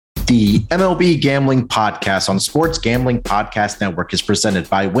The MLB Gambling Podcast on the Sports Gambling Podcast Network is presented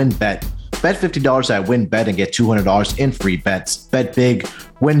by WynnBET. Bet $50 at WynnBET and get $200 in free bets. Bet big,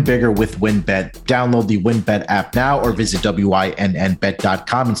 win bigger with WynnBET. Download the WynnBET app now or visit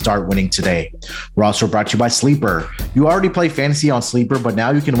wynnbet.com and start winning today. We're also brought to you by Sleeper. You already play fantasy on Sleeper, but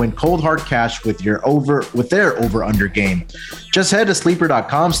now you can win cold hard cash with their over-under game. Just head to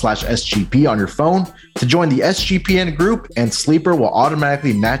sleeper.com/SGP on your phone to join the SGPN group, and Sleeper will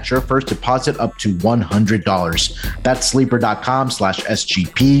automatically match your first deposit up to $100. That's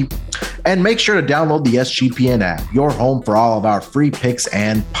sleeper.com/SGP. And make sure to download the SGPN app, your home for all of our free picks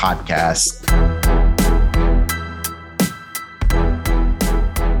and podcasts.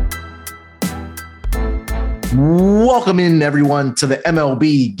 Welcome in, everyone, to the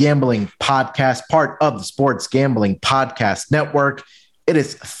MLB Gambling Podcast, part of the Sports Gambling Podcast Network. It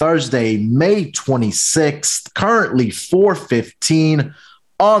is Thursday, May 26th, currently 4:15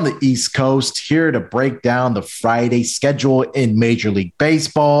 on the East Coast, here to break down the Friday schedule in Major League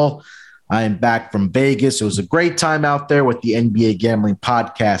Baseball. I am back from Vegas. It was a great time out there with the NBA Gambling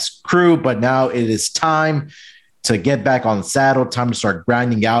Podcast crew, but now it is time to get back on the saddle, time to start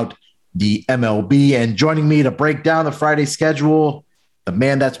grinding out the MLB. And joining me to break down the Friday schedule, the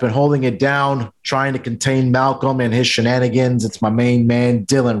man that's been holding it down, trying to contain Malcolm and his shenanigans. It's my main man,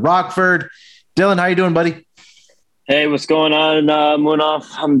 Dylan Rockford. Dylan, how you doing, buddy? Hey, what's going on, Moonoff?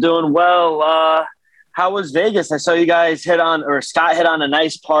 I'm doing well. How was Vegas? I saw you guys Scott hit on a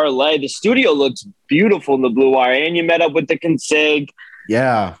nice parlay. The studio looks beautiful in the Blue Wire, and you met up with the consig.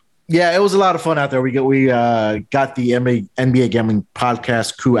 Yeah, it was a lot of fun out there. We got the NBA Gambling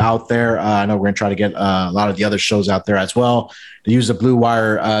Podcast crew out there. I know we're going to try to get a lot of the other shows out there as well to use the Blue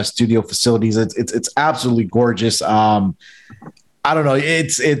Wire studio facilities. It's absolutely gorgeous. I don't know.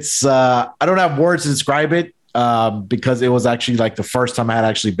 It's I don't have words to describe it. Because it was actually like the first time I had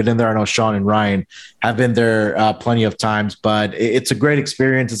actually been in there. I know Sean and Ryan have been there plenty of times, but it's a great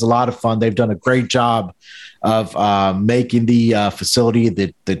experience. It's a lot of fun. They've done a great job of making the facility,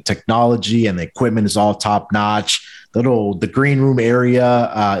 the technology and the equipment is all top notch. The green room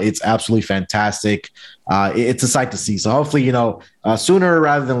area, it's absolutely fantastic. It's a sight to see. So hopefully, sooner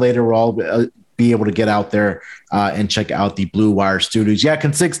rather than later, we'll all be able to get out there and check out the Blue Wire studios. Yeah,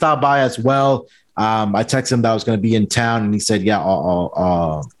 Consig stopped by as well. I texted him that I was going to be in town, and he said, yeah,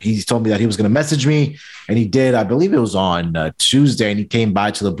 he told me that he was going to message me, and he did. I believe it was on Tuesday, and he came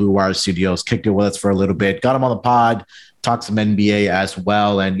by to the Blue Wire studios, kicked it with us for a little bit, got him on the pod, talked some NBA as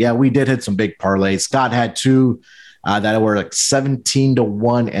well. And yeah, we did hit some big parlays. Scott had two that were like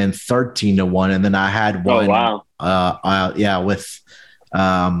 17-1 and 13-1. And then I had one. Oh, wow. With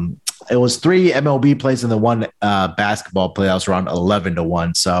it was three MLB plays and then one basketball play. I was around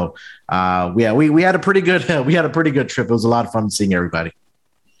 11-1. So we had a pretty good trip. It was a lot of fun seeing everybody.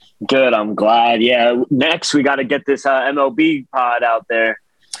 Good. I'm glad. Yeah. Next, we got to get this MLB pod out there.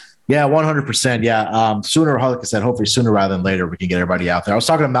 Yeah, 100%. Yeah. Sooner, like I said, hopefully sooner rather than later, we can get everybody out there. I was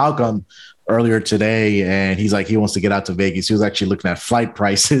talking to Malcolm earlier today, and he's like, he wants to get out to Vegas. He was actually looking at flight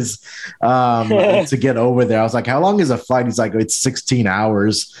prices to get over there. I was like, how long is a flight? He's like, it's 16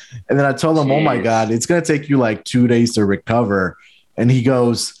 hours. And then I told him, oh my God, it's going to take you like 2 days to recover. And he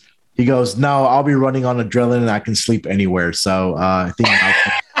goes, no, I'll be running on adrenaline and I can sleep anywhere. So I think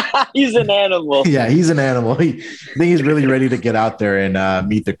he's an animal. Yeah, he's an animal. I think he's really ready to get out there and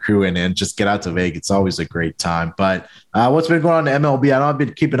meet the crew and just get out to Vegas. It's always a great time. But what's been going on in MLB? I know I've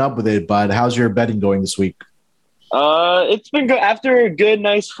been keeping up with it, but how's your betting going this week? It's been good. After a good,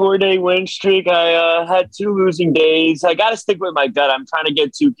 nice 4-day win streak, I had 2 losing days. I got to stick with my gut. I'm trying to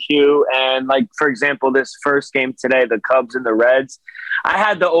get 2Q. And like, for example, this first game today, the Cubs and the Reds, I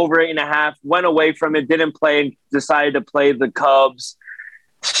had the over 8.5, went away from it, didn't play, and decided to play the Cubs.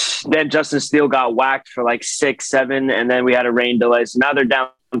 Then Justin Steele got whacked for like 6-7, and then we had a rain delay. So now they're down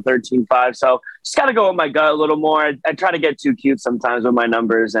 13-5. So just got to go with my gut a little more. I try to get too cute sometimes with my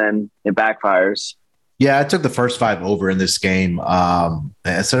numbers, and it backfires. Yeah, I took the first 5 over in this game.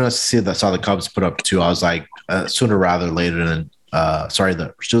 As soon as I saw the Cubs put up 2, I was like, sooner rather than later, the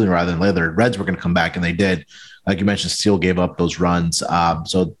Reds were going to come back, and they did. Like you mentioned, Steele gave up those runs.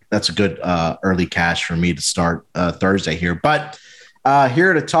 So that's a good early cash for me to start Thursday here. But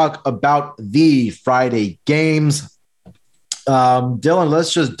here to talk about the Friday games. Dylan,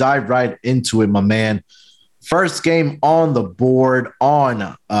 let's just dive right into it, my man. First game on the board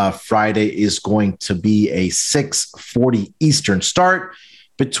on Friday is going to be a 6:40 Eastern start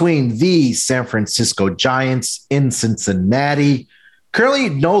between the San Francisco Giants in Cincinnati. Currently,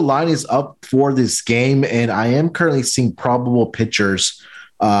 no line is up for this game, and I am currently seeing probable pitchers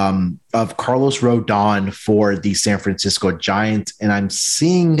of Carlos Rodon for the San Francisco Giants, and I'm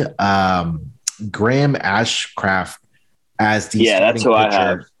seeing Graham Ashcraft as the that's starting who I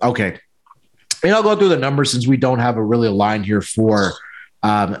have. pitcher. Okay. And I'll go through the numbers since we don't have a really a line here for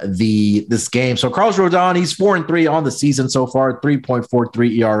this game. So Carlos Rodon, he's 4-3 on the season so far,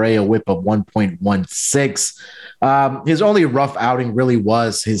 3.43 ERA, a whip of 1.16. His only rough outing really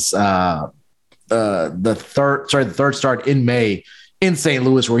was his the third start in May in St.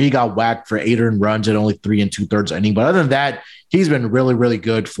 Louis, where he got whacked for 8 earned runs at only 3 2/3 inning. But other than that, he's been really, really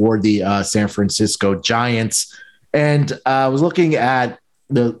good for the San Francisco Giants. And I was looking at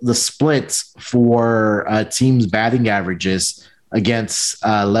the splits for teams' batting averages against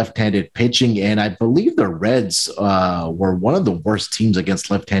left-handed pitching, and I believe the Reds were one of the worst teams against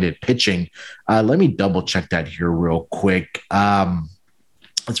left-handed pitching. Let me double check that here real quick.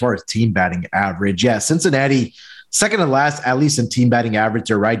 As far as team batting average, yeah, Cincinnati second to last, at least in team batting average.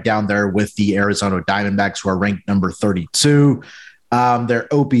 They're right down there with the Arizona Diamondbacks, who are ranked number 32. Their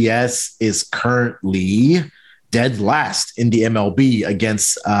OPS is currently dead last in the MLB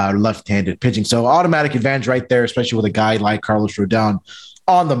against left-handed pitching. So automatic advantage right there, especially with a guy like Carlos Rodon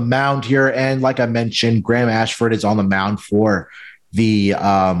on the mound here. And like I mentioned, Graham Ashford is on the mound for the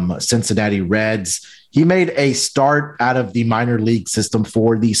Cincinnati Reds. He made a start out of the minor league system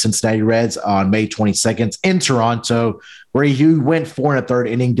for the Cincinnati Reds on May 22nd in Toronto, where he went 4 1/3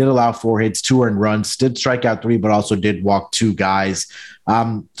 inning, did allow 4 hits, 2 earned runs, did strike out 3, but also did walk 2 guys.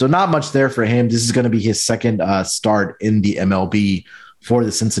 So not much there for him. This is going to be his second start in the MLB for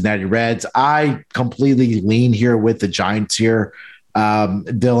the Cincinnati Reds. I completely lean here with the Giants here.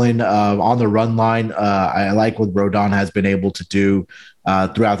 Dylan, on the run line, I like what Rodon has been able to do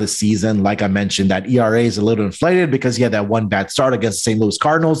throughout the season. Like I mentioned, that ERA is a little inflated because he had that one bad start against the St. Louis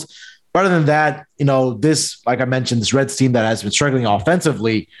Cardinals. But other than that, this, like I mentioned, this Reds team that has been struggling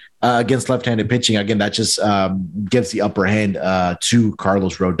offensively against left-handed pitching, again, that just gives the upper hand to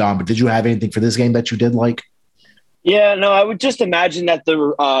Carlos Rodon. But did you have anything for this game that you did like? Yeah, no, I would just imagine that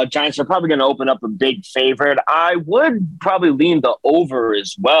the Giants are probably going to open up a big favorite. I would probably lean the over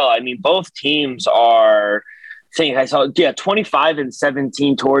as well. I mean, both teams are – I saw 25 and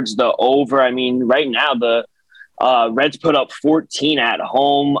 17 towards the over. I mean, right now the Reds put up 14 at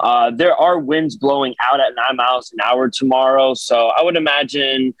home. There are winds blowing out at 9 miles an hour tomorrow, so I would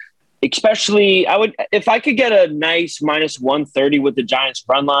imagine – especially, if I could get a nice minus 130 with the Giants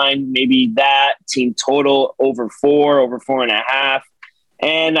run line, maybe that team total over 4.5,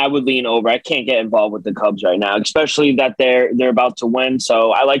 and I would lean over. I can't get involved with the Cubs right now, especially that they're about to win.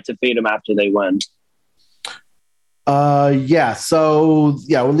 So I like to fade them after they win. We're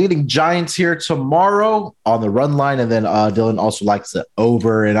leading Giants here tomorrow on the run line, and then Dylan also likes the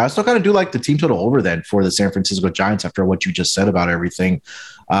over, and I still kind of do like the team total over then for the San Francisco Giants after what you just said about everything.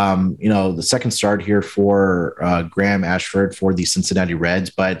 The second start here for Graham Ashford for the Cincinnati Reds,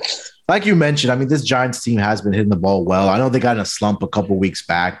 but like you mentioned, I mean, this Giants team has been hitting the ball well. I know they got in a slump a couple weeks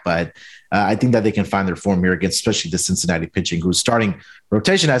back, but I think that they can find their form here against, especially the Cincinnati pitching, whose starting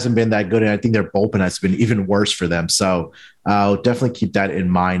rotation hasn't been that good, and I think their bullpen has been even worse for them. So definitely keep that in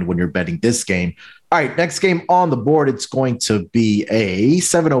mind when you're betting this game. All right, next game on the board, it's going to be a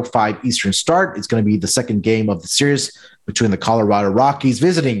 7:05 Eastern start. It's going to be the second game of the series between the Colorado Rockies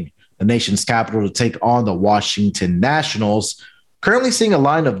visiting the nation's capital to take on the Washington Nationals. Currently seeing a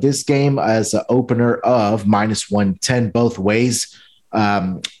line of this game as an opener of minus 110 both ways.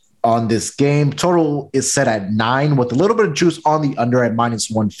 On this game, total is set at 9 with a little bit of juice on the under at minus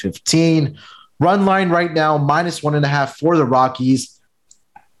 115. Run line right now, minus 1.5 for the Rockies.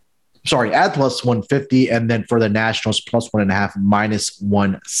 Sorry, at plus 150. And then for the Nationals, plus 1.5, minus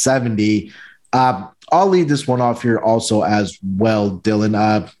 170. I'll leave this one off here also as well,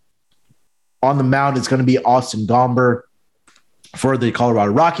 Dylan. On the mound, it's going to be Austin Gomber for the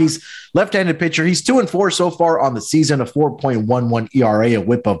Colorado Rockies. Left-handed pitcher. He's 2-4 so far on the season, a 4.11 ERA, a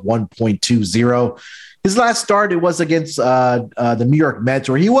whip of 1.20. His last start, it was against the New York Mets,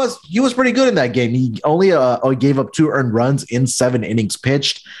 where he was pretty good in that game. He only gave up 2 earned runs in 7 innings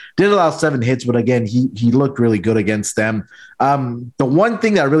pitched. Did allow 7 hits, but again, he looked really good against them. The one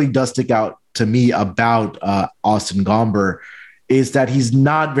thing that really does stick out to me about Austin Gomber is that he's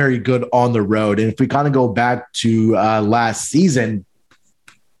not very good on the road. And if we kind of go back to last season,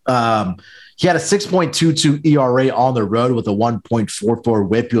 he had a 6.22 ERA on the road with a 1.44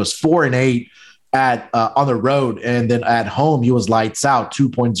 whip. He was 4-8 on the road, and then at home he was lights out,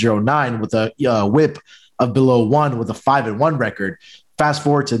 2.09 with a whip of below 1 with a 5-1 record. Fast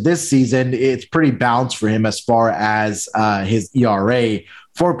forward to this season, it's pretty balanced for him as far as his ERA,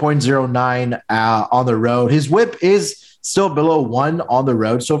 4.09 on the road. His whip is still below 1 on the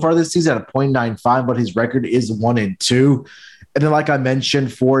road so far this season at a .95, but his record is 1-2. And then, like I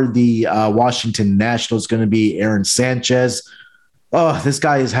mentioned, for the Washington Nationals, going to be Aaron Sanchez. Oh, this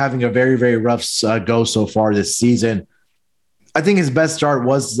guy is having a very, very rough go so far this season. I think his best start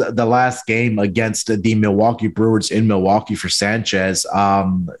was the last game against the Milwaukee Brewers in Milwaukee for Sanchez.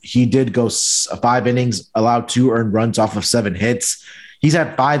 He did go 5 innings, allowed 2 earned runs off of 7 hits. He's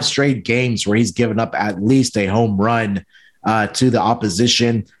had 5 straight games where he's given up at least a home run to the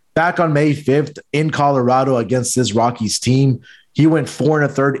opposition. Back on May 5th in Colorado against this Rockies team, he went 4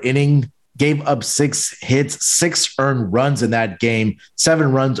 1/3 inning, gave up 6 hits, 6 earned runs in that game,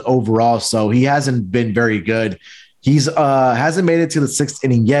 7 runs overall. So he hasn't been very good. He's hasn't made it to the 6th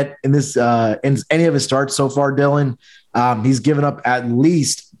inning yet in this in any of his starts so far, Dylan. He's given up at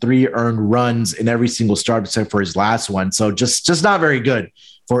least 3 earned runs in every single start except for his last one. So just not very good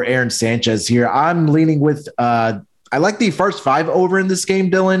for Aaron Sanchez here. I'm leaning with I like the first 5 over in this game,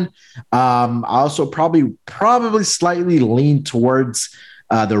 Dylan. I also probably slightly lean towards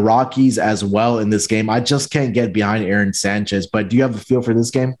the Rockies as well in this game. I just can't get behind Aaron Sanchez. But do you have a feel for this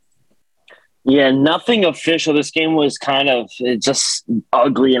game? Yeah, nothing official. This game was kind of just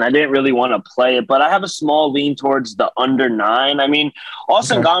ugly, and I didn't really want to play it. But I have a small lean towards the under 9. I mean,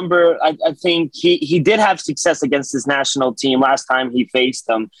 Austin Gomber, I think he did have success against his national team last time he faced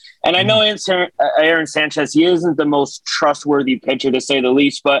them. And I know Aaron Sanchez, he isn't the most trustworthy pitcher, to say the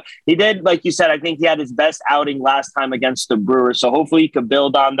least. But he did, like you said, I think he had his best outing last time against the Brewers. So hopefully he could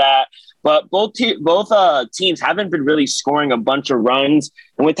build on that. But both teams haven't been really scoring a bunch of runs.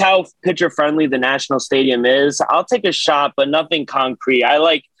 And with how pitcher-friendly the National Stadium is, I'll take a shot, but nothing concrete.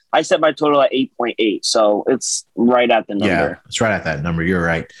 I set my total at 8.8, so it's right at the number. Yeah, it's right at that number. You're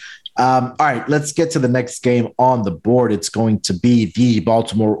right. All right, let's get to the next game on the board. It's going to be the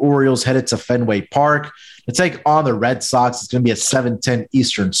Baltimore Orioles headed to Fenway Park to take on the Red Sox. It's going to be a 7:10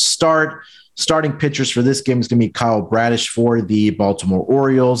 Eastern start. Starting pitchers for this game is going to be Kyle Bradish for the Baltimore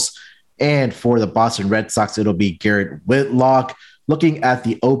Orioles. And for the Boston Red Sox, it'll be Garrett Whitlock. Looking at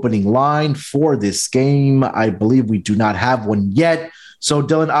the opening line for this game, I believe we do not have one yet. So,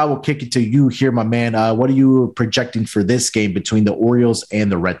 Dylan, I will kick it to you here, my man. What are you projecting for this game between the Orioles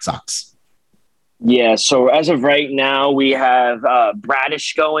and the Red Sox? Yeah, so as of right now, we have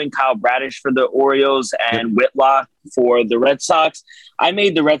Bradish going, Kyle Bradish for the Orioles, and Whitlock for the Red Sox. I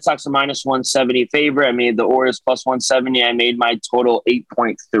made the Red Sox a -170 favorite. I made the Orioles +170. I made my total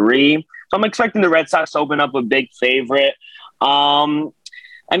 8.3. So I'm expecting the Red Sox to open up a big favorite.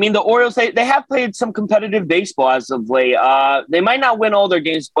 I mean, the Orioles, they have played some competitive baseball as of late. They might not win all their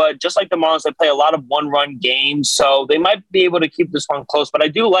games, but just like the Marlins, they play a lot of one-run games. So they might be able to keep this one close. But I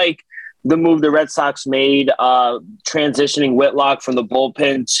do like the move the Red Sox made, transitioning Whitlock from the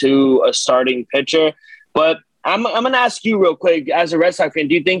bullpen to a starting pitcher. But I'm going to ask you real quick, as a Red Sox fan,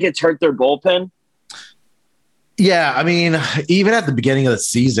 do you think it's hurt their bullpen? Yeah, I mean, even at the beginning of the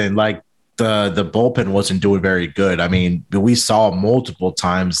season, like the bullpen wasn't doing very good. I mean, we saw multiple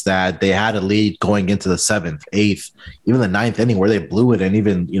times that they had a lead going into the 7th, 8th, even the 9th inning where they blew it and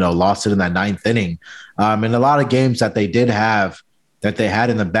even, lost it in that 9th inning. And a lot of games that they did have that they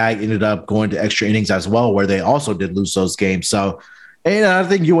had in the bag ended up going to extra innings as well, where they also did lose those games. So, and I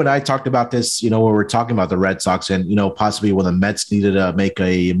think you and I talked about this, when we were talking about the Red Sox and, possibly when the Mets needed to make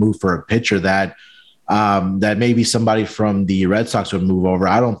a move for a pitcher that maybe somebody from the Red Sox would move over.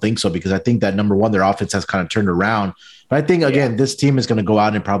 I don't think so, because I think that, number one, their offense has kind of turned around. But I think, again, this team is going to go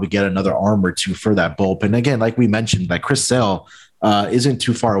out and probably get another arm or two for that bullpen. Again, like we mentioned, like Chris Sale isn't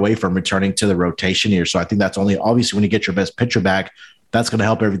too far away from returning to the rotation here. So I think that's only, obviously, when you get your best pitcher back, that's going to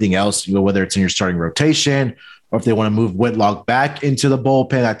help everything else, whether it's in your starting rotation or if they want to move Whitlock back into the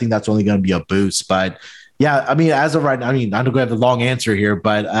bullpen. I think that's only going to be a boost. But yeah, I mean, as of right now, I don't go have the long answer here,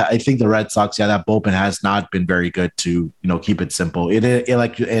 but I think the Red Sox, that bullpen has not been very good, to keep it simple.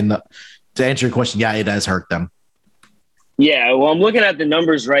 And to answer your question, yeah, it has hurt them. Yeah, well, I'm looking at the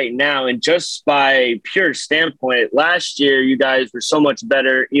numbers right now, and just by pure standpoint, last year you guys were so much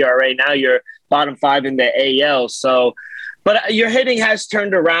better ERA. Now you're bottom 5 in the AL. So, but your hitting has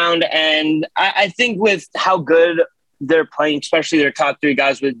turned around, and I think with how good they're playing, especially their top 3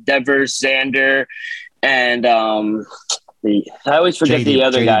 guys with Devers, Xander, and I always forget the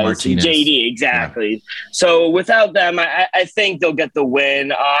other guys. Martinez. JD, exactly. Yeah. So without them, I think they'll get the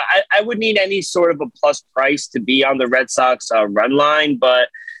win. I would need any sort of a plus price to be on the Red Sox run line, but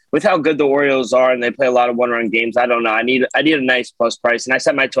with how good the Orioles are and they play a lot of one-run games, I don't know. I need a nice plus price, and I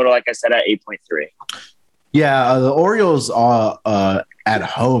set my total, like I said, at 8.3. Yeah, the Orioles at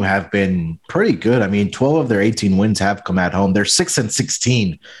home have been pretty good. I mean, 12 of their 18 wins have come at home. They're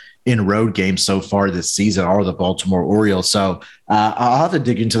 6-16 in road games so far this season are the Baltimore Orioles. So I'll have to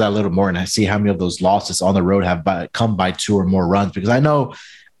dig into that a little more and see how many of those losses on the road have come by 2 or more runs, because I know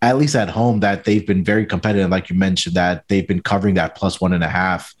at least at home that they've been very competitive. Like you mentioned, that they've been covering that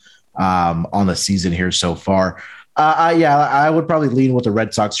 +1.5 on the season here so far. I would probably lean with the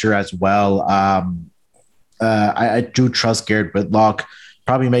Red Sox here as well. I do trust Garrett Whitlock.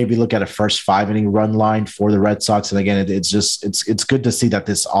 Probably maybe look at a first 5-inning run line for the Red Sox. And again, it's good to see that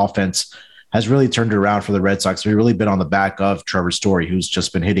this offense has really turned around for the Red Sox. We've really been on the back of Trevor Story, who's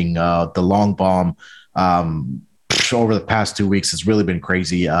just been hitting the long bomb over the past 2 weeks. It's really been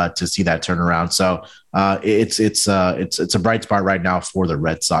crazy to see that turnaround. So it's a bright spot right now for the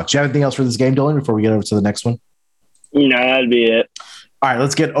Red Sox. Do you have anything else for this game, Dylan, before we get over to the next one? No, that'd be it. All right,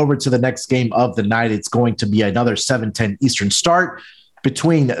 let's get over to the next game of the night. It's going to be another 7:10 Eastern start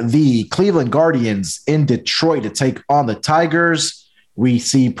between the Cleveland Guardians in Detroit to take on the Tigers. We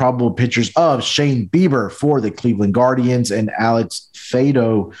see probable pitchers of Shane Bieber for the Cleveland Guardians and Alex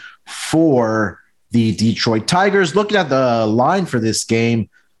Faedo for the Detroit Tigers. Looking at the line for this game,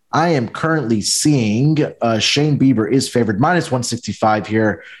 I am currently seeing Shane Bieber is favored -165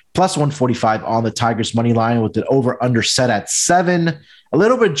 here, +145 on the Tigers money line with the over-under set at 7. A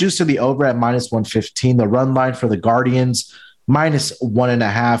little bit juice to the over at -115. The run line for the Guardians,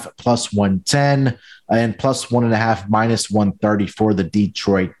 -1.5, +110, and +1.5, -130 for the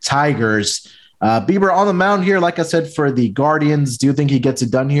Detroit Tigers. Bieber on the mound here, like I said, for the Guardians. Do you think he gets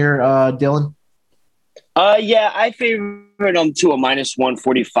it done here, Dylan? Yeah, I favored him to a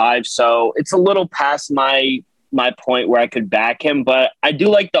 -145, so it's a little past my point where I could back him, but I do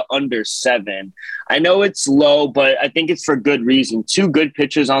like the under 7. I know it's low, but I think it's for good reason. 2 good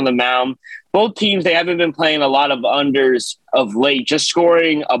pitchers on the mound. Both teams, they haven't been playing a lot of unders of late, just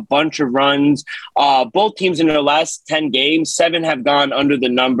scoring a bunch of runs. Both teams in their last 10 games, 7 have gone under the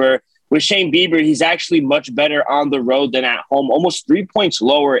number. With Shane Bieber, he's actually much better on the road than at home, almost 3 points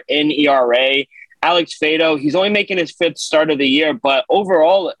lower in ERA. Alex Faedo, he's only making his 5th start of the year, but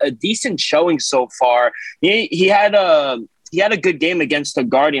overall a decent showing so far. He had a good game against the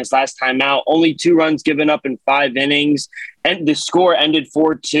Guardians last time out. Only 2 runs given up in 5 innings, and the score ended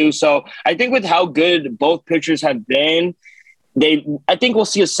 4-2. So I think with how good both pitchers have been, I think we'll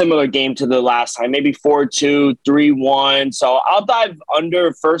see a similar game to the last time, maybe 4-2, 3-1. So I'll dive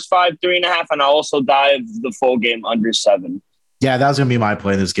under first 5, 3.5, and I'll also dive the full game under 7. Yeah, that was going to be my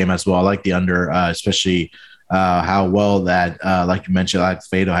play in this game as well. I like the under, especially how well that, like you mentioned, Alex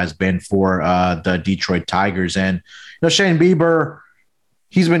Faedo has been for the Detroit Tigers. And, Shane Bieber,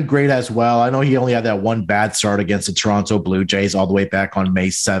 he's been great as well. I know he only had that one bad start against the Toronto Blue Jays all the way back on May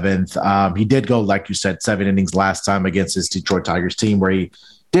 7th. He did go, like you said, 7 innings last time against his Detroit Tigers team, where he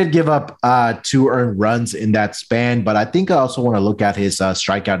did give up 2 earned runs in that span. But I think I also want to look at his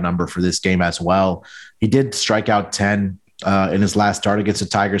strikeout number for this game as well. He did strike out 10 in his last start against the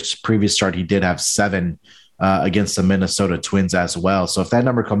Tigers. Previous start, he did have 7 against the Minnesota Twins as well. So if that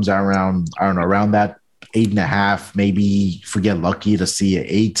number comes out around, I don't know, around that 8.5, maybe if we get lucky to see an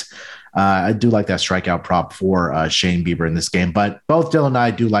 8. I do like that strikeout prop for Shane Bieber in this game. But both Dylan and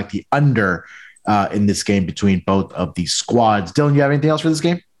I do like the under in this game between both of these squads. Dylan, you have anything else for this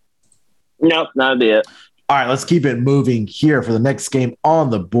game? No, that'd be it. All right, let's keep it moving here for the next game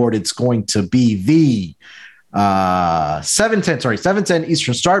on the board. It's going to be the 7:10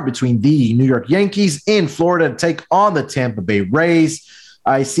 Eastern start between the New York Yankees in Florida to take on the Tampa Bay Rays.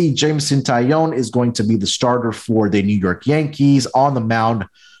 I see Jameson Taillon is going to be the starter for the New York Yankees. On the mound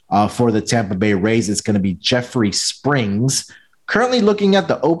for the Tampa Bay Rays, it's going to be Jeffrey Springs. Currently looking at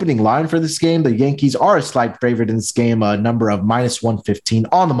the opening line for this game, the Yankees are a slight favorite in this game, a number of -115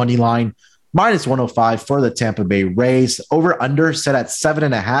 on the money line, -105 for the Tampa Bay Rays. Over under set at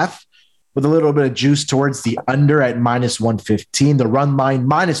 7.5. with a little bit of juice towards the under at -115. The run line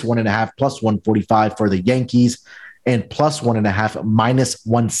 -1.5, +145 for the Yankees, and +1.5,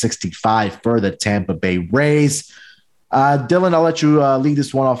 -165 for the Tampa Bay Rays. Dylan, I'll let you lead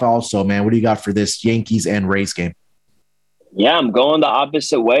this one off also, man. What do you got for this Yankees and Rays game? Yeah, I'm going the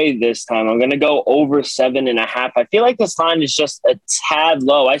opposite way this time. I'm going to go over 7.5. I feel like this line is just a tad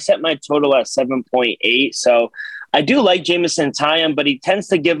low. I set my total at 7.8. So I do like Jameson Taillon, but he tends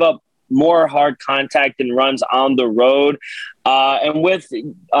to give up more hard contact and runs on the road. And with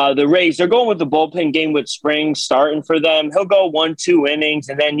the Rays, they're going with the bullpen game with Springs starting for them. He'll go 1-2 innings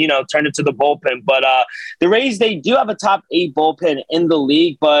and then, turn it to the bullpen. But the Rays, they do have a top 8 bullpen in the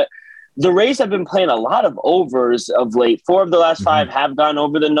league, but the Rays have been playing a lot of overs of late. 4 of the last 5 have gone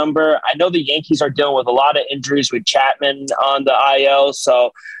over the number. I know the Yankees are dealing with a lot of injuries with Chapman on the IL.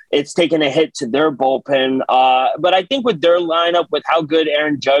 So, it's taken a hit to their bullpen. But I think with their lineup, with how good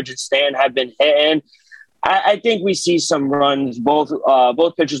Aaron Judge and Stan have been hitting, I think we see some runs. Both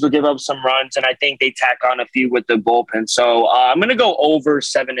pitchers will give up some runs, and I think they tack on a few with the bullpen. So I'm going to go over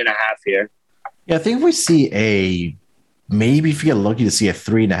 7.5 here. Yeah, I think we see maybe if you get lucky to see a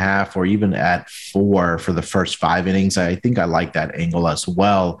 3.5 or even at 4 for the first 5 innings. I think I like that angle as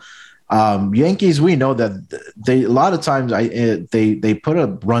well. Yankees, we know that they a lot of times they put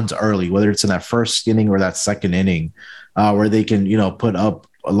up runs early, whether it's in that first inning or that second inning, where they can put up.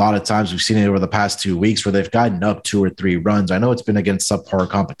 A lot of times we've seen it over the past 2 weeks where they've gotten up 2 or 3 runs. I know it's been against subpar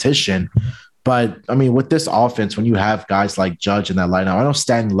competition, but I mean, with this offense, when you have guys like Judge in that lineup, I know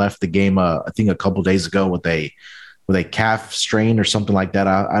Stanton left the game, I think a couple days ago with a calf strain or something like that.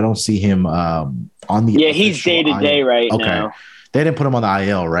 I don't see him on the. Yeah, he's day to day right now. Okay, they didn't put him on the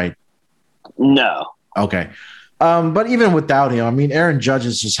IL, right? No. Okay. But even without him, I mean, Aaron Judge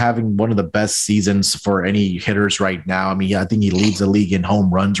is just having one of the best seasons for any hitters right now. I mean, I think he leads the league in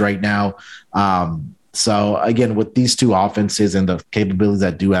home runs right now. So again, with these two offenses and the capabilities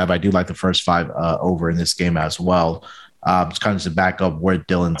that do have, I do like the first 5 over in this game as well. It's kind of to back up what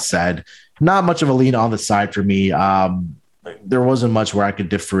Dylan said. Not much of a lean on the side for me. There wasn't much where I could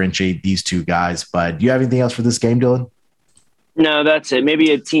differentiate these two guys, but do you have anything else for this game, Dylan? No, that's it.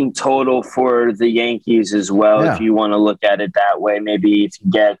 Maybe a team total for the Yankees as well. Yeah. If you want to look at it that way, maybe if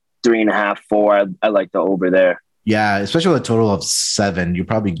you get 3.5, 4, I like the over there. Yeah, especially with a total of 7, you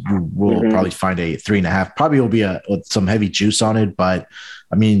will probably find a 3.5. Probably will be with some heavy juice on it, but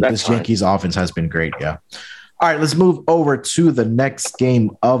I mean, this Yankees offense has been great. Yeah. All right, let's move over to the next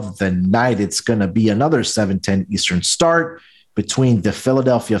game of the night. It's going to be another 7:10 Eastern start between the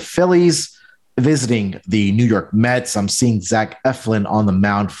Philadelphia Phillies visiting the New York Mets. I'm seeing Zach Eflin on the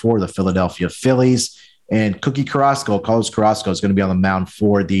mound for the Philadelphia Phillies, and Carlos Carrasco is going to be on the mound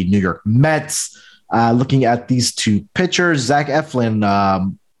for the New York Mets. Looking at these two pitchers, Zach Eflin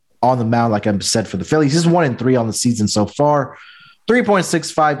on the mound, like I said, for the Phillies. He's 1-3 on the season so far.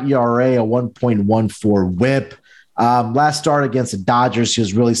 3.65 ERA, a 1.14 whip. Last start against the Dodgers, he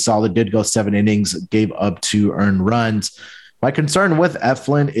was really solid, did go 7 innings, gave up 2 earned runs. My concern with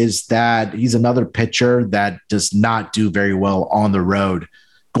Eflin is that he's another pitcher that does not do very well on the road.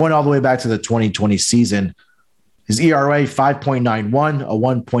 Going all the way back to the 2020 season, his ERA 5.91, a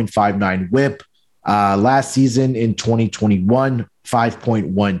 1.59 whip. Last season in 2021,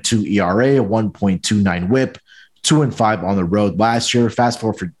 5.12 ERA, a 1.29 whip, 2-5 on the road last year. Fast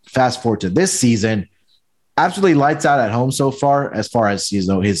forward to this season, absolutely lights out at home so far as his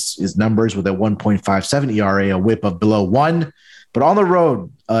numbers with a 1.57 ERA, a whip of below 1. But on the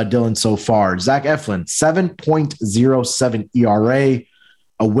road, Dylan, so far, Zach Eflin, 7.07 ERA,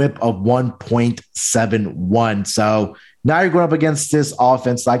 a whip of 1.71. So now you're going up against this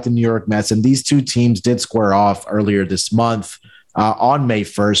offense like the New York Mets, and these two teams did square off earlier this month on May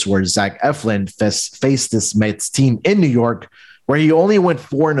 1st, where Zach Eflin faced this Mets team in New York, where he only went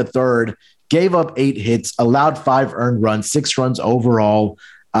 4 1/3, gave up 8 hits, allowed 5 earned runs, 6 runs overall,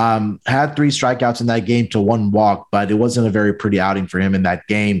 had 3 strikeouts in that game to 1 walk, but it wasn't a very pretty outing for him in that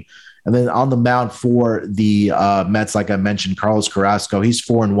game. And then on the mound for the Mets, like I mentioned, Carlos Carrasco, he's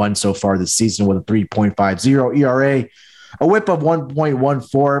 4-1 so far this season with a 3.50 ERA, a whip of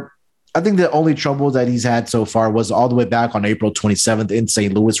 1.14. I think the only trouble that he's had so far was all the way back on April 27th in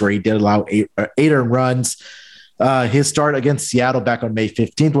St. Louis, where he did allow 8 earned runs. His start against Seattle back on May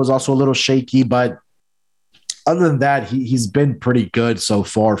 15th was also a little shaky, but other than that, he's been pretty good so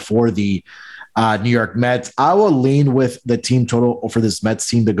far for the New York Mets. I will lean with the team total for this Mets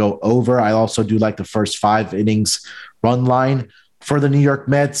team to go over. I also do like the first 5 innings run line for the New York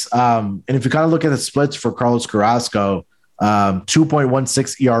Mets. And if you kind of look at the splits for Carlos Carrasco,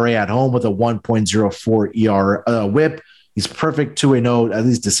 2.16 ERA at home with a 1.04 ERA whip. He's perfect 2-0, at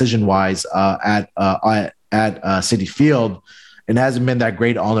least decision-wise, at Citi Field, and hasn't been that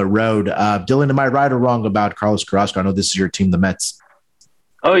great on the road. Dylan, am I right or wrong about Carlos Carrasco? I know this is your team, the Mets.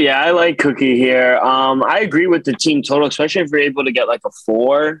 Oh, yeah, I like Cookie here. I agree with the team total, especially if you're able to get like a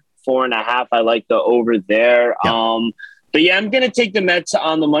 4.5. I like the over there. Yeah. But yeah, I'm going to take the Mets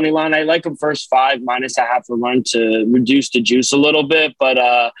on the money line. I like them first 5 minus a half a run to reduce the juice a little bit. But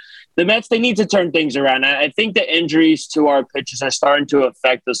the Mets, they need to turn things around. I think the injuries to our pitchers are starting to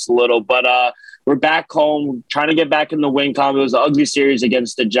affect us a little. But we're back home, trying to get back in the win column. It was an ugly series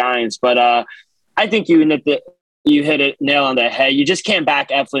against the Giants. But I think you hit it nail on the head. You just can't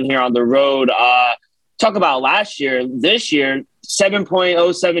back Eflin here on the road. Talk about last year. This year,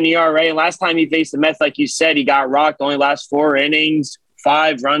 7.07 ERA. Last time he faced the Mets, like you said, he got rocked. Only last 4 innings,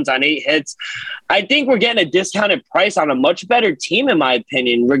 5 runs on 8 hits. I think we're getting a discounted price on a much better team, in my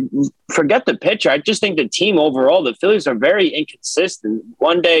opinion. Forget the pitcher. I just think the team overall, the Phillies are very inconsistent.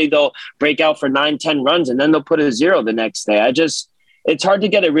 One day they'll break out for 9-10 runs, and then they'll put a 0 the next day. It's hard to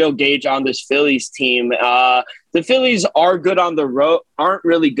get a real gauge on this Phillies team. The Phillies are good on the road, aren't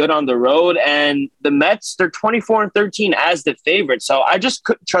really good on the road, and the Mets, they're 24-13 as the favorite. So I just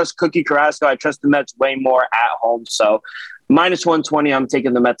trust Cookie Carrasco. I trust the Mets way more at home. So -120, I'm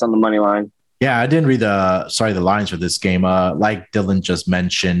taking the Mets on the money line. Yeah, I didn't read the lines for this game. Like Dylan just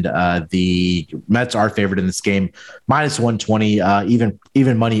mentioned, the Mets are favored in this game, -120,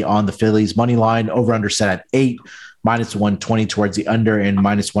 even money on the Phillies money line, over under set at 8, -120 towards the under, and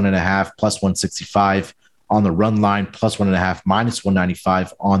 -1.5, +165 on the run line, +1.5,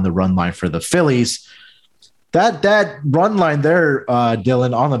 -195 on the run line for the Phillies. That run line there,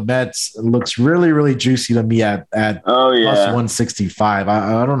 Dylan, on the Mets looks really, really juicy to me at +165.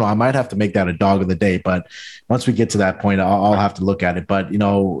 I don't know. I might have to make that a dog of the day, but once we get to that point, I'll have to look at it. But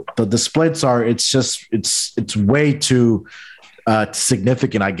the splits are it's way too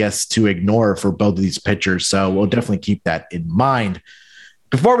significant, I guess, to ignore for both of these pitchers. So we'll definitely keep that in mind.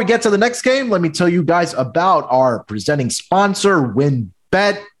 Before we get to the next game, let me tell you guys about our presenting sponsor,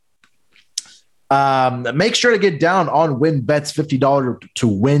 WynnBET. Make sure to get down on WynnBET's $50 to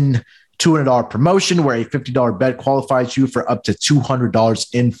win $200 promotion, where a $50 bet qualifies you for up to $200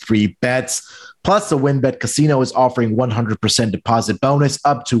 in free bets. Plus, the WynnBET Casino is offering 100% deposit bonus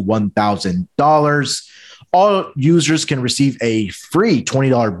up to $1,000. All users can receive a free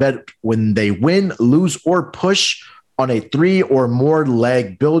 $20 bet when they win, lose, or push on a 3 or more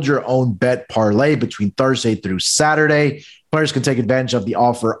leg build your own bet parlay between Thursday through Saturday. Players can take advantage of the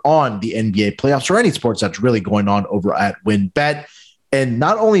offer on the NBA playoffs or any sports that's really going on over at WynnBET. And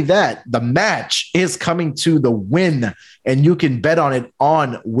not only that, the match is coming to the Wynn, and you can bet on it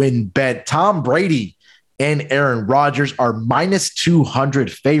on WynnBET. Tom Brady and Aaron Rodgers are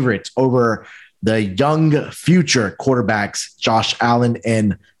 -200 favorites over the young future quarterbacks, Josh Allen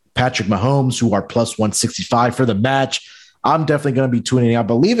and Patrick Mahomes, who are +165 for the match. I'm definitely going to be tuning in. I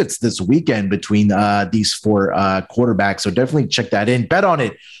believe it's this weekend between these 4 quarterbacks. So definitely check that in. Bet on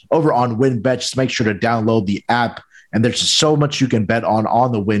it over on WynnBET. Just make sure to download the app. And there's just so much you can bet on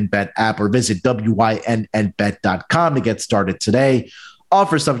the WynnBET app, or visit wynnbet.com to get started today.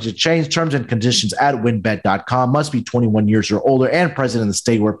 Offer subject to change. Terms and conditions at wynnbet.com. Must be 21 years or older and present in the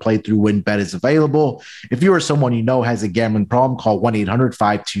state where playthrough WynnBET is available. If you or someone you know has a gambling problem, call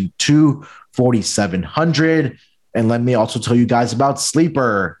 1-800-522-4700. And let me also tell you guys about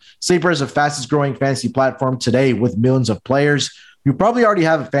Sleeper. Sleeper is the fastest growing fantasy platform today with millions of players. You probably already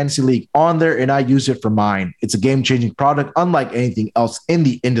have a fantasy league on there, and I use it for mine. It's a game-changing product unlike anything else in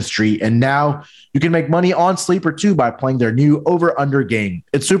the industry. And now you can make money on Sleeper too by playing their new over-under game.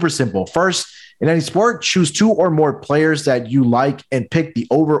 It's super simple. First, in any sport, choose 2 or more players that you like and pick the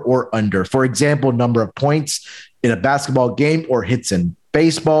over or under. For example, number of points in a basketball game or hits in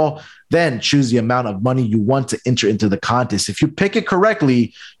baseball. Then choose the amount of money you want to enter into the contest. If you pick it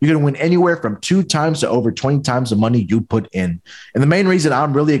correctly, you can win anywhere from 2 times to over 20 times the money you put in. And the main reason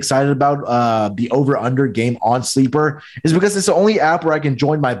I'm really excited about the over-under game on Sleeper is because it's the only app where I can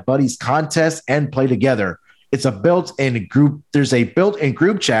join my buddies' contests and play together. It's a built-in group. There's a built-in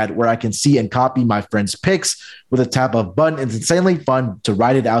group chat where I can see and copy my friends' picks with a tap of a button. It's insanely fun to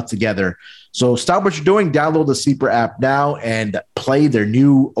write it out together. So stop what you're doing, download the Sleeper app now, and play their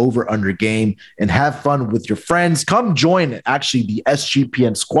new over-under game and have fun with your friends. Come join actually the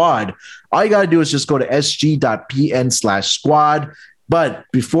SGPN squad. All you got to do is just go to sg.pn/squad. But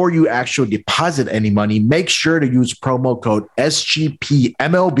before you actually deposit any money, make sure to use promo code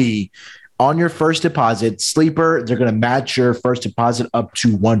SGPMLB on your first deposit. Sleeper, they're going to match your first deposit up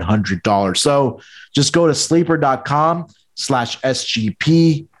to $100. So just go to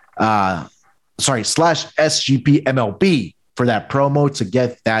sleeper.com/SGP, /SGPMLB for that promo to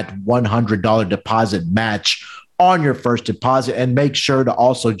get that $100 deposit match on your first deposit. And make sure to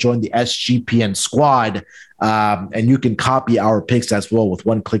also join the SGPN squad. And you can copy our picks as well with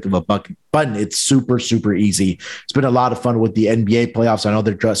one click of a button. It's super, super easy. It's been a lot of fun with the NBA playoffs. I know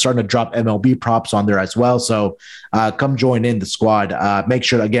they're starting to drop MLB props on there as well. So come join in the squad. Make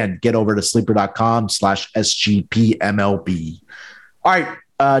sure to, again, get over to sleeper.com/SGPMLB. All right,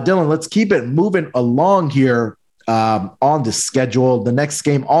 Dylan, let's keep it moving along here on the schedule. The next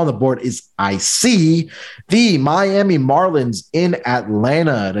game on the board is the Miami Marlins in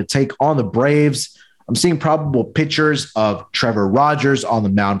Atlanta to take on the Braves. I'm seeing probable pictures of Trevor Rogers on the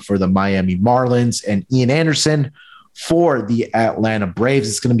mound for the Miami Marlins and Ian Anderson for the Atlanta Braves.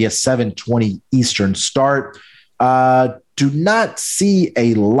 It's going to be a 7:20 Eastern start. Do not see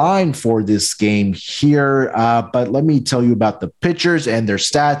a line for this game here, but let me tell you about the pitchers and their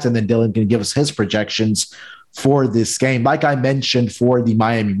stats, and then Dylan can give us his projections for this game. Like I mentioned, for the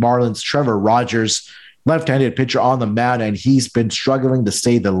Miami Marlins, Trevor Rogers, left-handed pitcher on the mound, and he's been struggling to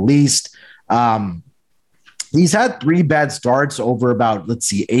say the least. He's had 3 bad starts over about,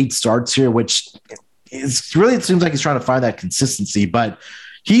 8 starts here, which is really, it seems like he's trying to find that consistency, but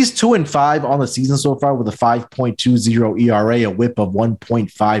he's 2-5 on the season so far with a 5.20 ERA, a whip of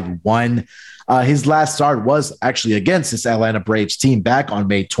 1.51. His last start was actually against this Atlanta Braves team back on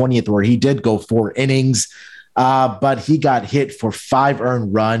May 20th, where he did go 4 innings, but he got hit for 5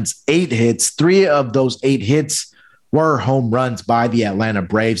 earned runs, 8 hits. 3 of those 8 hits were home runs by the Atlanta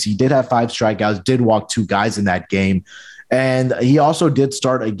Braves. He did have 5 strikeouts, did walk 2 guys in that game. And he also did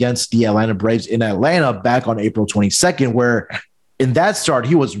start against the Atlanta Braves in Atlanta back on April 22nd, where in that start,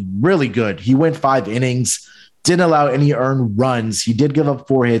 he was really good. He went 5 innings, didn't allow any earned runs. He did give up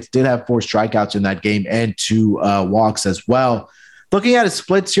 4 hits, did have 4 strikeouts in that game, and 2 walks as well. Looking at his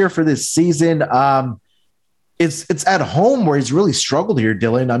splits here for this season, it's at home where he's really struggled here,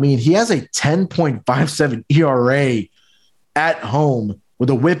 Dylan. I mean, he has a 10.57 ERA at home with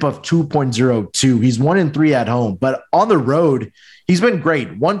a whip of 2.02. He's 1-3 at home, but on the road, he's been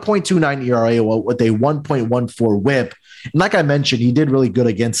great. 1.29 ERA with a 1.14 whip. And like I mentioned, he did really good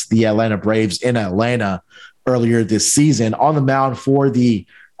against the Atlanta Braves in Atlanta earlier this season. On the mound for the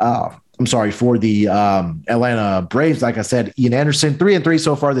Atlanta Braves, like I said, Ian Anderson, 3-3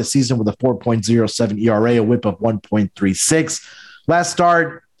 so far this season with a 4.07 ERA, a whip of 1.36. Last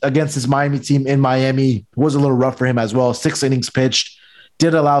start against his Miami team in Miami was a little rough for him as well. 6 innings pitched,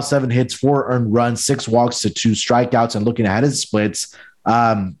 did allow 7 hits, 4 earned runs, 6 walks to 2 strikeouts. And looking at his splits,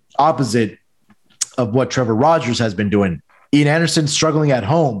 opposite of what Trevor Rogers has been doing. Ian Anderson struggling at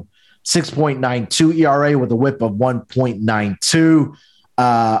home, 6.92 ERA with a whip of 1.92.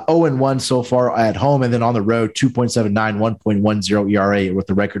 0-1 so far at home, and then on the road, 2.79, 1.10 ERA with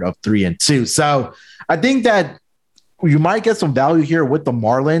a record of 3-2. So I think that you might get some value here with the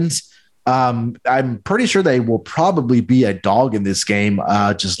Marlins. I'm pretty sure they will probably be a dog in this game,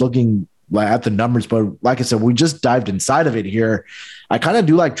 just looking at the numbers. But like I said, we just dived inside of it here. I kind of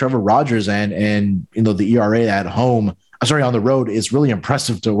do like Trevor Rogers, and the ERA at home, on the road is really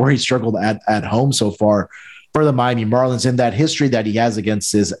impressive to where he struggled at home so far for the Miami Marlins, and that history that he has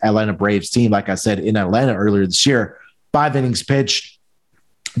against his Atlanta Braves team. Like I said, in Atlanta earlier this year, 5 innings pitched,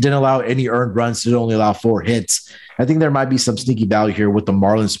 didn't allow any earned runs, did only allow 4 hits. I think there might be some sneaky value here with the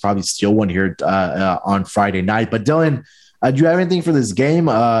Marlins to probably steal one here on Friday night. But Dylan, do you have anything for this game?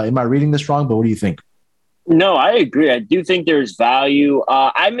 Am I reading this wrong? But what do you think? No, I agree. I do think there's value.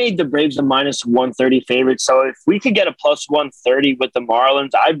 I made the Braves a minus 130 favorite. So if we could get a plus 130 with the Marlins,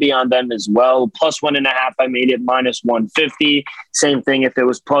 I'd be on them as well. Plus 1.5, I made it minus 150. Same thing. If it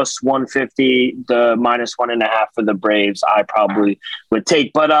was plus 150, the minus 1.5 for the Braves, I probably would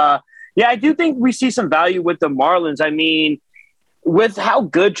take. But yeah, I do think we see some value with the Marlins. I mean, with how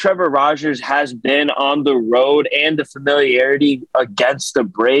good Trevor Rogers has been on the road and the familiarity against the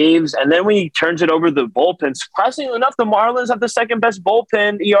Braves, and then when he turns it over to the bullpen, surprisingly enough, the Marlins have the second best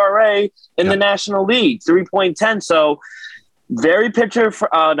bullpen ERA in the National League, 3.10. So very pitcher for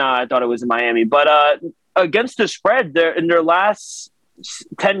I thought it was in Miami. But against the spread, they're in their last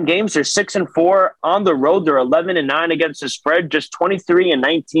 10 games, they're 6-4 on the road. They're 11-9 against the spread, just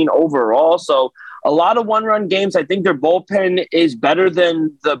 23-19 overall. So a lot of one-run games. I think their bullpen is better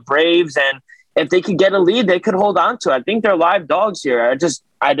than the Braves, and if they could get a lead, they could hold on to it. I think they're live dogs here.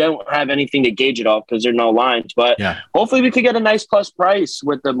 I don't have anything to gauge it off because there are no lines, but hopefully we could get a nice plus price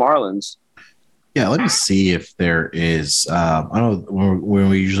with the Marlins. Yeah, let me see if there is. I know when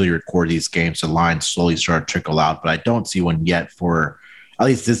we usually record these games, the lines slowly start to trickle out, but I don't see one yet for at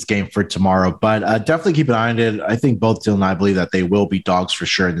least this game for tomorrow. But definitely keep an eye on it. I think both Dylan and I believe that they will be dogs for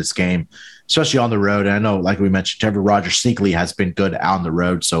sure in this game, especially on the road. And I know, like we mentioned, Trevor Rogers sneakily has been good on the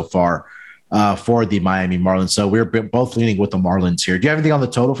road so far for the Miami Marlins. So we're both leaning with the Marlins here. Do you have anything on the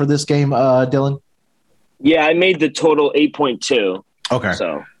total for this game, Dylan? Yeah, I made the total 8.2. Okay.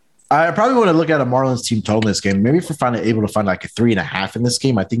 So I probably want to look at a Marlins team total in this game. Maybe if we're able to find like a 3.5 in this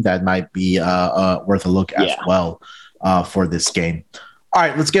game, I think that might be worth a look as well for this game. All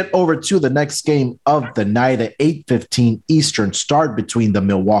right, let's get over to the next game of the night at 8:15 Eastern start between the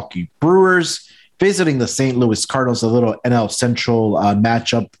Milwaukee Brewers visiting the St. Louis Cardinals, a little NL Central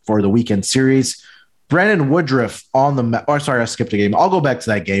matchup for the weekend series. Brandon Woodruff on the I skipped a game. I'll go back to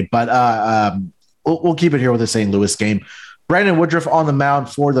that game, but we'll keep it here with the St. Louis game. Brandon Woodruff on the mound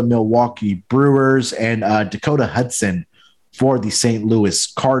for the Milwaukee Brewers, and Dakota Hudson for the St. Louis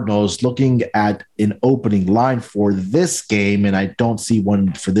Cardinals. Looking at an opening line for this game, and I don't see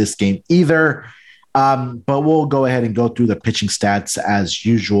one for this game either. But we'll go ahead and go through the pitching stats as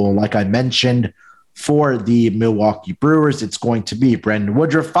usual. Like I mentioned, for the Milwaukee Brewers, it's going to be Brandon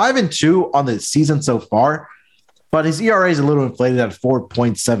Woodruff, 5-2 on the season so far, but his ERA is a little inflated at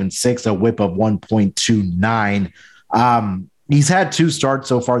 4.76, a whip of 1.29. He's had 2 starts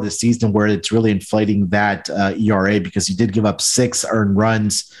so far this season where it's really inflating that ERA because he did give up 6 earned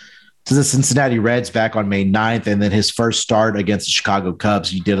runs to the Cincinnati Reds back on May 9th. And then his first start against the Chicago Cubs,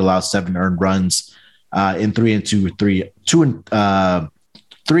 he did allow 7 earned runs in 3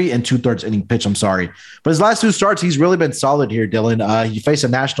 2/3 inning pitch. But his last 2 starts, he's really been solid here, Dylan. He faced the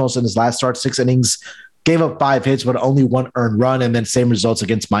Nationals in his last start, 6 innings, gave up 5 hits, but only 1 earned run. And then same results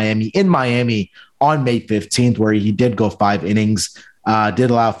against Miami in Miami on May 15th, where he did go 5 innings, did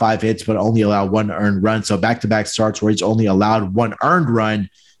allow 5 hits, but only allowed 1 earned run. So back-to-back starts where he's only allowed 1 earned run.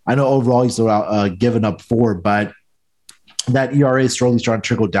 I know overall he's given up 4, but that ERA is slowly starting to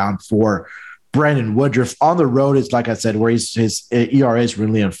trickle down for Brandon Woodruff. On the road, it's like I said, where his ERA is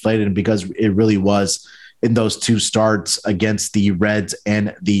really inflated, and because it really was in those 2 starts against the Reds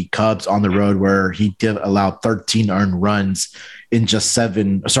and the Cubs on the road, where he did allow 13 earned runs in just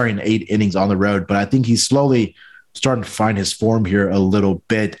 8 innings on the road. But I think he's slowly starting to find his form here a little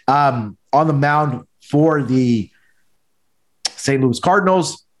bit. On the mound for the St. Louis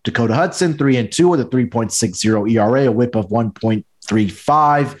Cardinals, Dakota Hudson, 3-2 with a 3.60 ERA, a whip of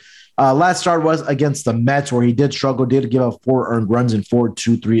 1.35. Last start was against the Mets, where he did struggle, did give up 4 earned runs in 4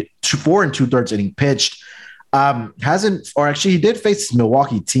 2/3 inning pitched. He did face his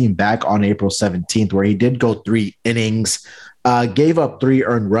Milwaukee team back on April 17th, where he did go 3 innings, gave up 3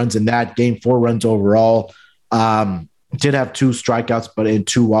 earned runs in that game, 4 runs overall. Did have 2 strikeouts, but in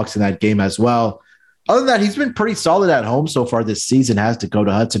 2 walks in that game as well. Other than that, he's been pretty solid at home so far this season, has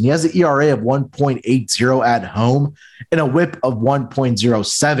Dakota Hudson. He has an ERA of 1.80 at home and a whip of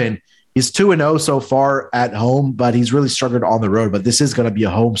 1.07. He's 2-0 so far at home, but he's really struggled on the road. But this is going to be a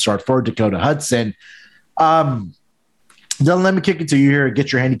home start for Dakota Hudson. Dylan, let me kick it to you here.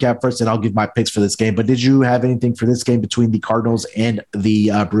 Get your handicap first, and I'll give my picks for this game. But did you have anything for this game between the Cardinals and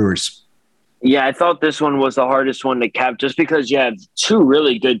the Brewers? Yeah, I thought this one was the hardest one to cap just because you have 2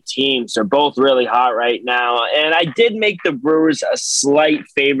 really good teams. They're both really hot right now. And I did make the Brewers a slight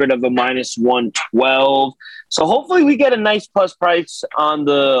favorite of a -112. So hopefully we get a nice plus price on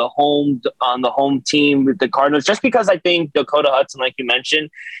the home team with the Cardinals, just because I think Dakota Hudson, like you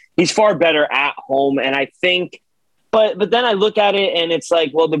mentioned, he's far better at home. And I think but then I look at it and it's like,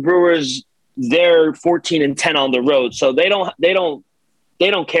 well, the Brewers, they're 14-10 on the road. So they don't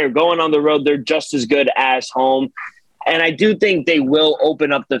care. Going on the road, they're just as good as home. And I do think they will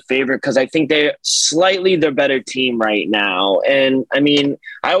open up the favorite because I think they're slightly the better team right now. And I mean,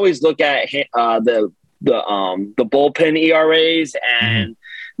 I always look at the bullpen ERAs, and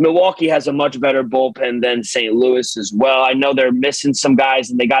Milwaukee has a much better bullpen than St. Louis as well. I know they're missing some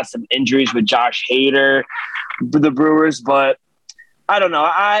guys and they got some injuries with Josh Hader, the Brewers, but I don't know.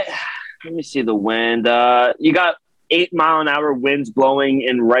 Let me see the wind. You got 8-mile-an-hour winds blowing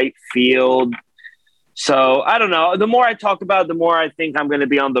in right field. So I don't know. The more I talk about it, the more I think I'm going to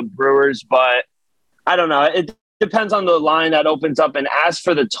be on the Brewers, but I don't know. It depends on the line that opens up. And as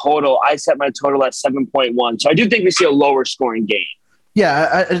for the total, I set my total at 7.1. So I do think we see a lower scoring game.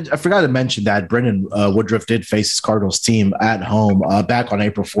 Yeah, I forgot to mention that Brendan Woodruff did face his Cardinals team at home back on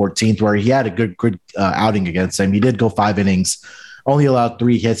April 14th, where he had a good outing against them. He did go 5 innings, only allowed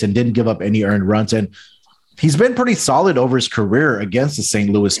 3 hits, and didn't give up any earned runs. And he's been pretty solid over his career against the St.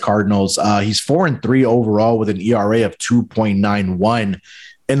 Louis Cardinals. He's 4-3 overall with an ERA of 2.91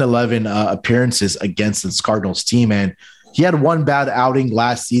 in 11 appearances against this Cardinals team. And he had 1 bad outing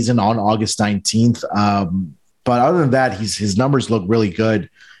last season on August 19th. But other than that, his numbers look really good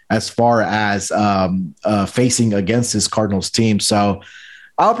as far as facing against this Cardinals team. So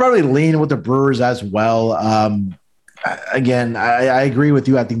I'll probably lean with the Brewers as well. Again, I agree with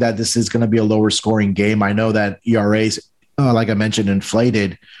you. I think that this is going to be a lower scoring game. I know that ERAs, like I mentioned,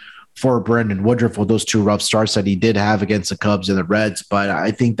 inflated for Brandon Woodruff with those 2 rough starts that he did have against the Cubs and the Reds. But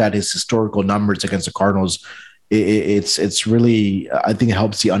I think that his historical numbers against the Cardinals, it's really, I think it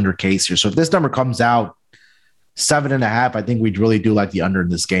helps the under case here. So if this number comes out 7.5, I think we'd really do like the under in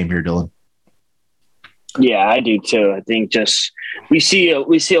this game here, Dylan. Yeah, I do too. I think just we see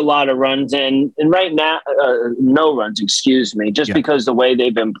a lot of runs and right now no runs, because the way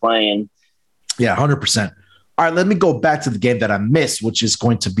they've been playing. Yeah, 100%. All right, let me go back to the game that I missed, which is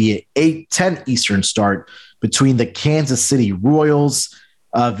going to be an 8:10 Eastern start between the Kansas City Royals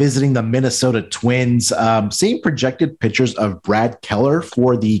visiting the Minnesota Twins. Seeing projected pitchers of Brad Keller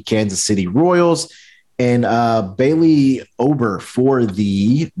for the Kansas City Royals and Bailey Ober for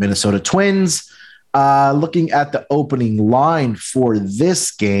the Minnesota Twins. Looking at the opening line for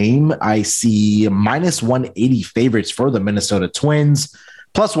this game, I see minus 180 favorites for the Minnesota Twins,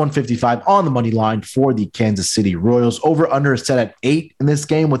 plus 155 on the money line for the Kansas City Royals. Over under is set at 8 in this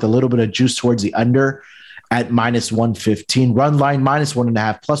game with a little bit of juice towards the under at minus 115. Run line minus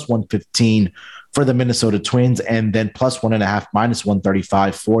 1.5, plus 115 for the Minnesota Twins, and then plus 1.5, minus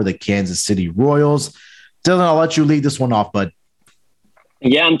 135 for the Kansas City Royals. Dylan, I'll let you lead this one off, bud.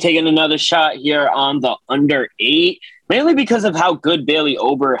 Yeah, I'm taking another shot here on the under 8, mainly because of how good Bailey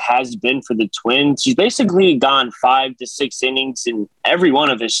Ober has been for the Twins. He's basically gone 5 to 6 innings in every one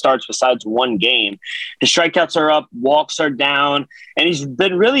of his starts besides one game. His strikeouts are up, walks are down, and he's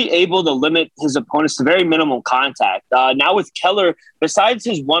been really able to limit his opponents to very minimal contact. Now with Keller, besides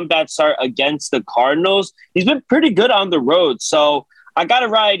his one-bat start against the Cardinals, he's been pretty good on the road. So I got to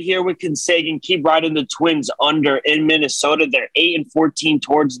ride here with Consegan, keep riding the Twins under in Minnesota. They're 8-14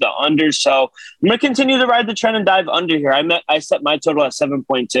 towards the under. So I'm going to continue to ride the trend and dive under here. I set my total at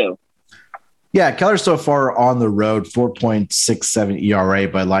 7.2. Yeah, Keller so far on the road, 4.67 ERA,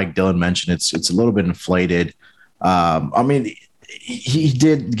 but like Dylan mentioned, it's a little bit inflated. I mean, he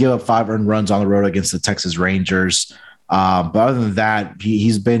did give up 5 earned runs on the road against the Texas Rangers. But other than that,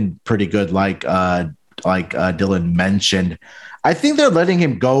 he's been pretty good, like Dylan mentioned. I think they're letting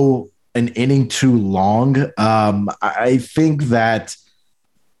him go an inning too long. I think that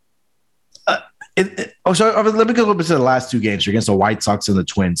let me go a little bit to the last 2 games against the White Sox and the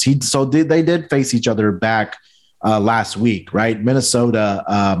Twins. They did face each other back last week, right?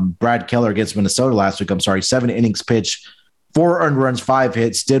 Minnesota, Brad Keller against Minnesota last week. 7 innings pitched, 4 earned runs, 5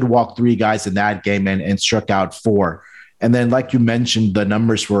 hits, did walk 3 guys in that game and struck out 4. And then, like you mentioned, the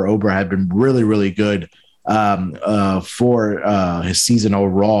numbers for Ober have been really, really good for his season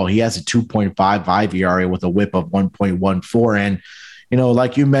overall. He has a 2.55 ERA with a whip of 1.14. And,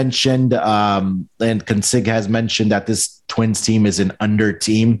 like you mentioned, and Consig has mentioned that this Twins team is an under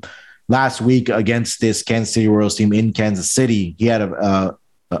team. Last week against this Kansas City Royals team in Kansas City, he had a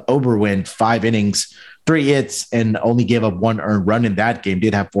Ober win, 5 innings, 3 hits, and only gave up 1 earned run in that game.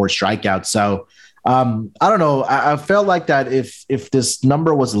 Did have 4 strikeouts. So I don't know. I felt like that if this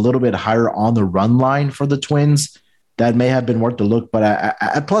number was a little bit higher on the run line for the Twins, that may have been worth the look. But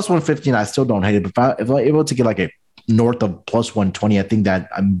at plus 115, I still don't hate it. But if I'm able to get like a north of plus 120, I think that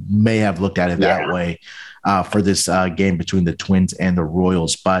I may have looked at it that way for this game between the Twins and the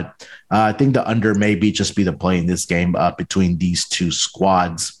Royals. But I think the under may just be the play in this game between these 2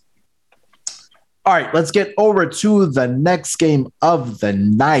 squads. All right, let's get over to the next game of the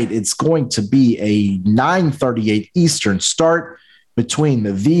night. It's going to be a 9:38 Eastern start between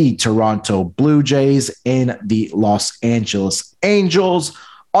the Toronto Blue Jays and the Los Angeles Angels.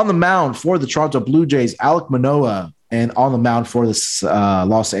 On the mound for the Toronto Blue Jays, Alek Manoah, and on the mound for the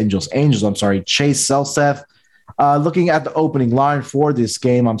Los Angeles Angels, Chase Selseth. Looking at the opening line for this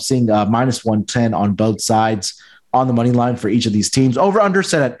game, I'm seeing minus 110 on both sides on the money line for each of these teams. Over-under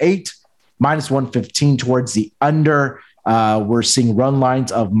set at 8. Minus 115 towards the under. We're seeing run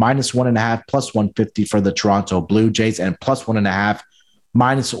lines of minus 1.5, plus 150 for the Toronto Blue Jays, and plus 1.5,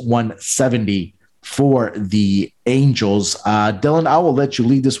 minus 170 for the Angels. Dylan, I will let you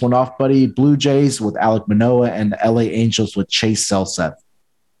lead this one off, buddy. Blue Jays with Alek Manoah and LA Angels with Chase Selseth.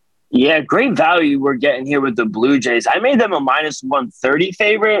 Yeah, great value we're getting here with the Blue Jays. I made them a minus 130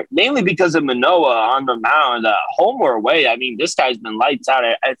 favorite, mainly because of Manoah on the mound, home or away. I mean, this guy's been lights out.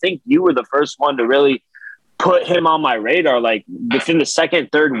 I think you were the first one to really put him on my radar. Like within the second,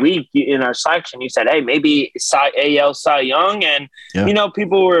 third week in our selection, you said, hey, maybe AL Cy Young. And,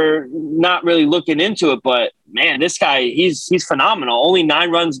 people were not really looking into it. But, man, this guy, he's phenomenal. Only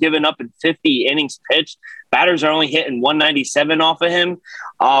 9 runs given up in 50 innings pitched. Batters are only hitting 197 off of him.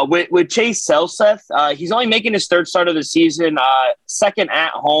 With Chase Selseth, he's only making his 3rd start of the season, second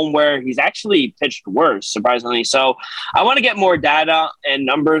at home, where he's actually pitched worse, surprisingly. So I want to get more data and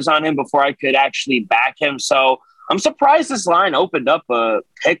numbers on him before I could actually back him. So I'm surprised this line opened up a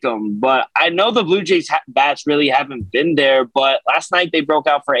pick 'em, but I know the Blue Jays bats really haven't been there. But last night they broke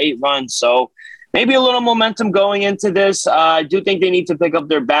out for 8 runs, so maybe a little momentum going into this. I do think they need to pick up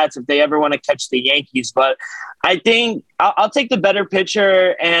their bats if they ever want to catch the Yankees. But I think I'll take the better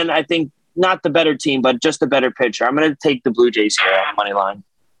pitcher, and I think not the better team, but just the better pitcher. I'm going to take the Blue Jays here on the money line.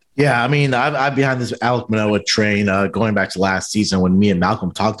 Yeah, I mean, I'm behind this Alek Manoah train going back to last season when me and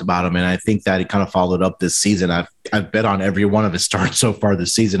Malcolm talked about him, and I think that he kind of followed up this season. I've bet on every one of his starts so far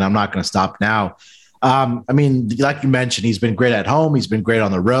this season. I'm not going to stop now. I mean, like you mentioned, he's been great at home. He's been great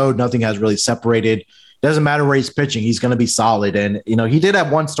on the road. Nothing has really separated. Doesn't matter where he's pitching. He's going to be solid. And, he did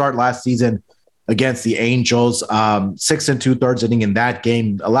have one start last season against the Angels, 6 2/3 inning in that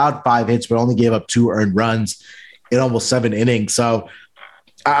game, allowed 5 hits, but only gave up 2 earned runs in almost 7 innings. So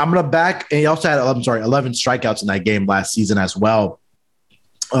I'm going to back. And he also had, 11 strikeouts in that game last season as well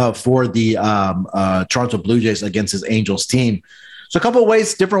for the Toronto Blue Jays against his Angels team. So a couple of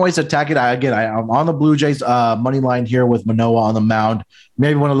ways, different ways to attack it. I'm on the Blue Jays money line here with Manoah on the mound.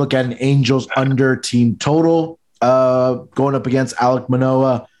 Maybe want to look at an Angels under team total going up against Alek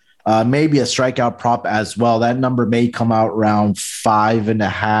Manoah. Maybe a strikeout prop as well. That number may come out around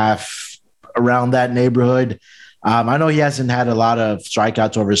 5.5, around that neighborhood. I know he hasn't had a lot of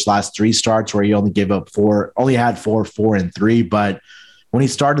strikeouts over his last 3 starts where he only had 4, 4, and 3, but when he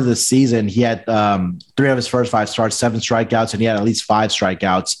started the season, he had 3 of his first 5 starts, 7 strikeouts, and he had at least 5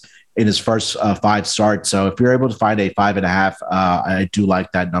 strikeouts in his first 5 starts. So if you're able to find a 5.5, I do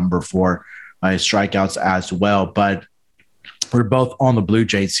like that number for his strikeouts as well. But we're both on the Blue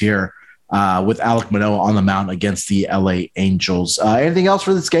Jays here with Alek Manoah on the mound against the LA Angels. Anything else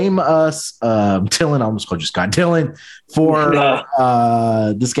for this game? Dylan, I almost called you Scott. Dylan for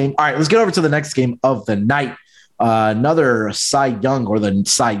this game. All right, let's get over to the next game of the night. Another Cy Young, or the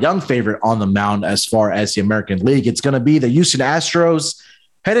Cy Young favorite on the mound as far as the American League. It's going to be the Houston Astros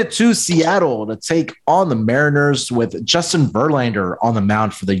headed to Seattle to take on the Mariners with Justin Verlander on the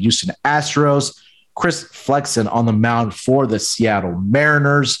mound for the Houston Astros, Chris Flexen on the mound for the Seattle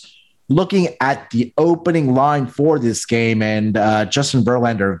Mariners. Looking at the opening line for this game, and Justin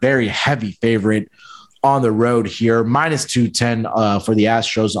Verlander, very heavy favorite on the road here, minus 210 for the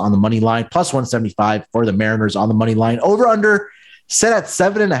Astros on the money line, plus 175 for the Mariners on the money line. Over under set at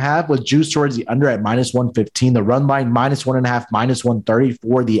 7.5 with juice towards the under at minus 115. The run line minus 1.5, minus 130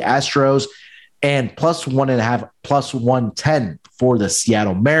 for the Astros, and plus 1.5, plus 110 for the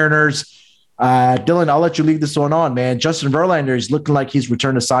Seattle Mariners. Dylan, I'll let you leave this one on, man. Justin Verlander is looking like he's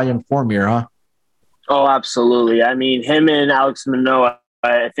returned to Cy Young form here, huh? Oh, absolutely. I mean, him and Alex Manoah,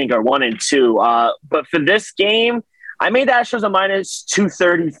 I think, are 1 and 2. But for this game, I made the Astros a minus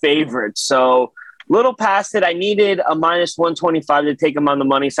 230 favorite. So little past it. I needed a minus 125 to take them on the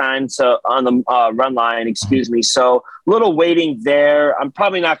money sign. So on the run line, excuse me. So little waiting there. I'm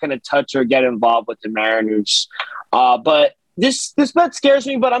probably not going to touch or get involved with the Mariners. But this bet scares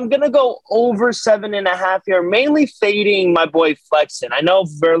me, but I'm going to go over 7.5 here, mainly fading my boy Flexen. I know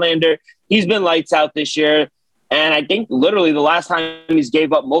Verlander, he's been lights out this year. And I think literally the last time he's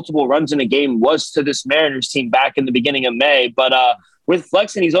gave up multiple runs in a game was to this Mariners team back in the beginning of May. But with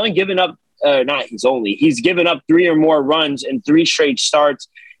Flexen, he's only given up, he's given up 3 or more runs in 3 straight starts.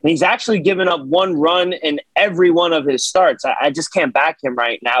 And he's actually given up 1 run in every one of his starts. I just can't back him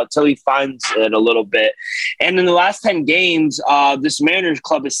right now until he finds it a little bit. And in the last 10 games, this Mariners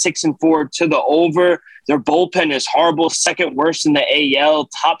club is 6-4 to the over. Their bullpen is horrible, second worst in the AL,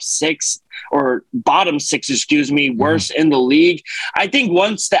 bottom 6, worst in the league. I think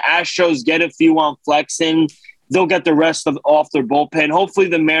once the Astros get a few on Flexen, they'll get the rest off their bullpen. Hopefully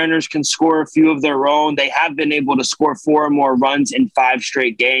the Mariners can score a few of their own. They have been able to score 4 or more runs in 5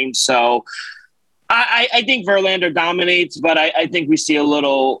 straight games. So I think Verlander dominates, but I think we see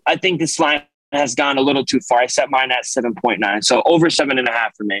I think this line has gone a little too far. I set mine at 7.9. So over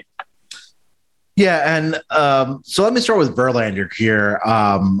 7.5 for me. Yeah, and so let me start with Verlander here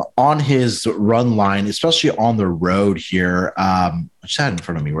on his run line, especially on the road here. I just had it in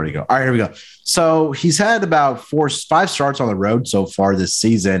front of me. Where'd he go? All right, here we go. So he's had about 5 starts on the road so far this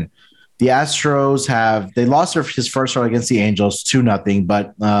season. The Astros they lost his first start against the Angels 2-0,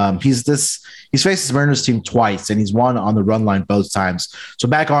 but he's faced the Mariners team twice, and he's won on the run line both times. So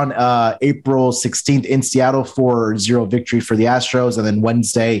back on April 16th in Seattle, 4-0 victory for the Astros, and then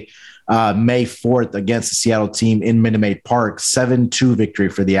Wednesday, May 4th against the Seattle team in Minute Maid Park, 7-2 victory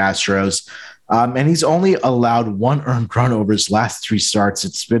for the Astros. And he's only allowed 1 earned run over his last 3 starts.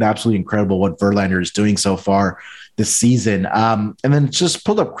 It's been absolutely incredible what Verlander is doing so far this season. And then just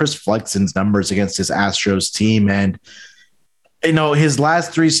pulled up Chris Flexen's numbers against his Astros team. And, his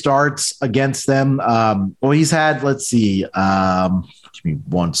last 3 starts against them, he's had, let's see, give me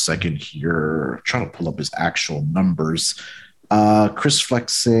 1 second here. I'm trying to pull up his actual numbers. Chris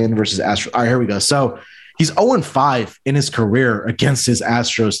Flexen versus Astros. All right, here we go. So he's 0-5 in his career against his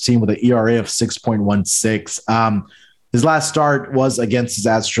Astros team with an ERA of 6.16. His last start was against his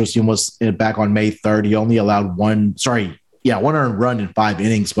Astros team was back on May 3rd. He only allowed 1 earned run in 5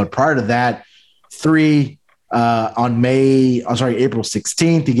 innings. But prior to that, 3 on April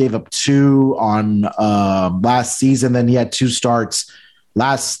 16th. He gave up 2 on last season. Then he had 2 starts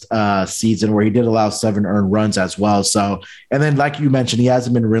last season where he did allow 7 earned runs as well. So, and then like you mentioned, he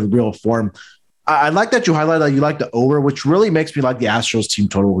hasn't been in real form. I like that you highlighted that you like the over, which really makes me like the Astros team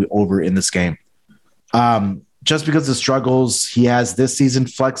total over in this game. Just because of the struggles he has this season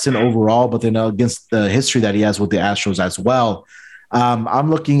flexing overall, but then against the history that he has with the Astros as well. I'm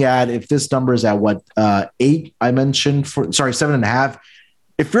looking at if this number is at what 8 I mentioned 7.5.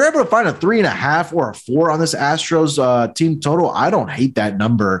 If you're able to find a 3.5 or a 4 on this Astros team total, I don't hate that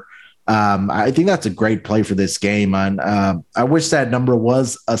number. I think that's a great play for this game. And I wish that number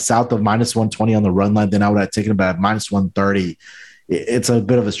was south of -120 on the run line. Then I would have taken about -130. It's a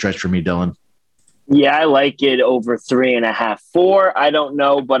bit of a stretch for me, Dylan. Yeah, I like it over 3.5, 4. I don't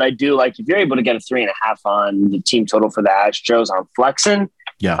know, but I do like if you're able to get a 3.5 on the team total for the Astros on flexing.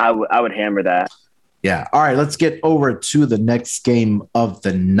 Yeah, I would hammer that. Yeah. All right, let's get over to the next game of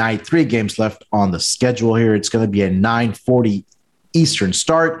the night. 3 games left on the schedule here. It's going to be a 9:40 Eastern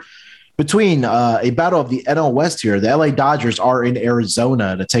start between a battle of the NL West here. The LA Dodgers are in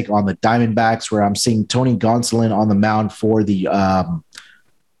Arizona to take on the Diamondbacks, where I'm seeing Tony Gonsolin on the mound for the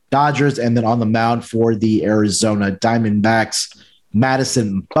Dodgers, and then on the mound for the Arizona Diamondbacks,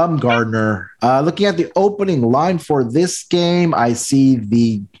 Madison Bumgarner. Looking at the opening line for this game, I see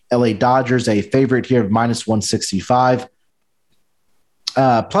the LA Dodgers a favorite here of -165,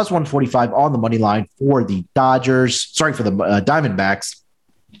 plus 145 on the money line for the Dodgers. Sorry, for the Diamondbacks.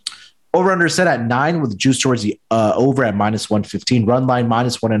 Over-under set at 9 with juice towards the over at -115. Run line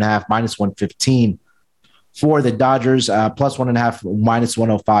 -1.5, -115 for the Dodgers, plus 1.5,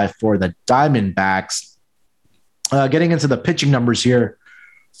 -105 for the Diamondbacks. Getting into the pitching numbers here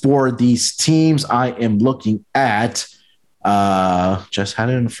for these teams, I am looking at just had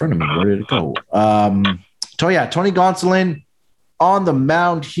it in front of me. Where did it go? Tony Gonsolin on the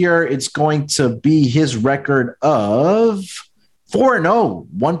mound here. It's going to be his record of 4-0,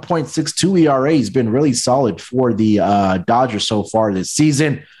 1.62 ERA. He's been really solid for the Dodgers so far this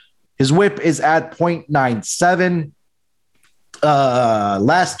season. His whip is at 0.97.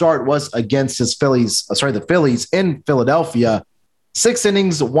 Last start was against the Phillies in Philadelphia. 6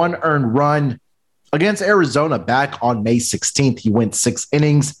 innings, 1 earned run. Against Arizona back on May 16th, he went 6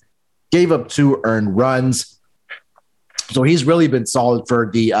 innings, gave up 2 earned runs. So he's really been solid for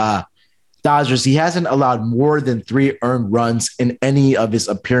the Dodgers. He hasn't allowed more than 3 earned runs in any of his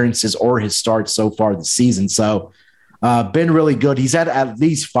appearances or his starts so far this season. So been really good. He's had at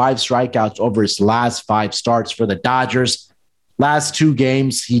least 5 strikeouts over his last 5 starts for the Dodgers. Last 2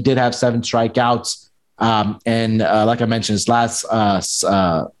 games, he did have 7 strikeouts. And like I mentioned, his last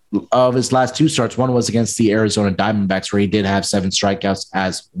 2 starts, one was against the Arizona Diamondbacks, where he did have 7 strikeouts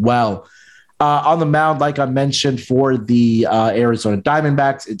as well. On the mound, like I mentioned, for the Arizona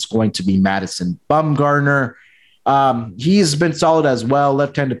Diamondbacks, it's going to be Madison Bumgarner. He's been solid as well.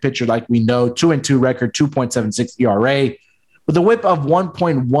 Left-handed pitcher, like we know, 2-2 record, 2.76 ERA with a whip of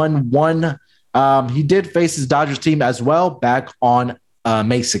 1.11. He did face his Dodgers team as well back on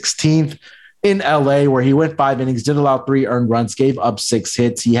May 16th in LA, where he went 5 innings, did allow 3 earned runs, gave up 6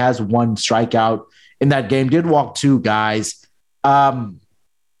 hits. He has 1 strikeout in that game, did walk 2 guys.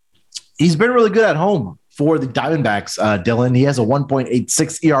 He's been really good at home for the Diamondbacks, Dylan. He has a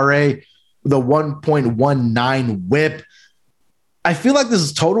 1.86 ERA with a 1.19 whip. I feel like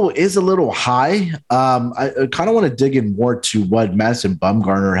this total is a little high. I kind of want to dig in more to what Madison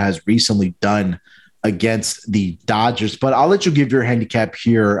Bumgarner has recently done against the Dodgers, but I'll let you give your handicap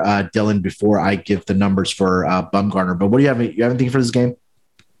here, Dylan, before I give the numbers for Bumgarner. But what do you have? You have anything for this game?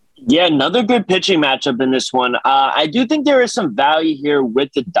 Yeah, another good pitching matchup in this one. I do think there is some value here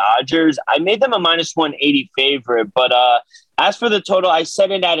with the Dodgers. I made them a -180 favorite, but as for the total, I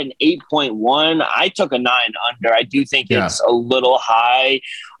set it at an 8.1. I took a 9 under. I do think it's a little high.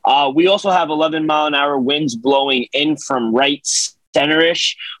 We also have 11-mile-an-hour winds blowing in from right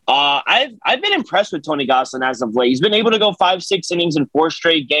center-ish. I've been impressed with Tony Gonsolin as of late. He's been able to go 5-6 innings in 4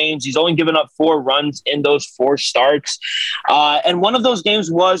 straight games. He's only given up 4 runs in those 4 starts. And one of those games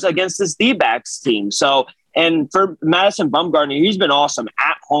was against this D-backs team. So, and for Madison Bumgarner, he's been awesome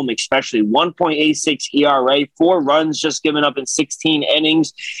at home, especially 1.86 ERA, 4 runs just given up in 16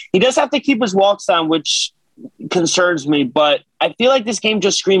 innings. He does have to keep his walks down, which concerns me, but I feel like this game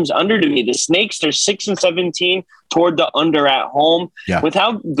just screams under to me. The Snakes, they're 6-17 toward the under at home. Yeah. With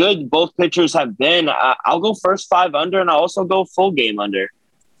how good both pitchers have been, I'll go first 5 under, and I'll also go full game under.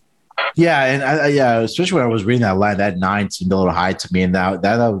 Yeah, and especially when I was reading that line, that 9 seemed a little high to me, and that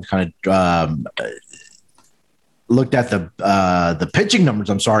was kind of looked at the pitching numbers.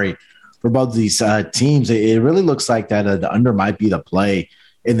 For both of these teams. It really looks like that the under might be the play.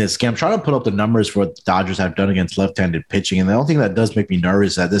 in this game. I'm trying to put up the numbers for what the Dodgers have done against left-handed pitching. And the only thing that does make me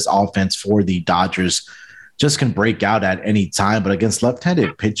nervous is that this offense for the Dodgers just can break out at any time. But against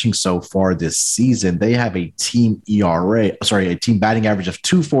left-handed pitching so far this season, they have a team batting average of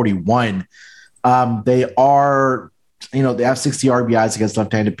 241. They have 60 RBIs against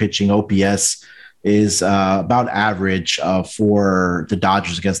left-handed pitching. OPS is about average for the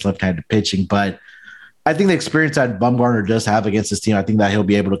Dodgers against left-handed pitching. But I think the experience that Bumgarner does have against this team, I think that he'll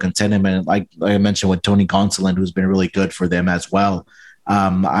be able to contend him. And like I mentioned with Tony Gonsolin, who's been really good for them as well.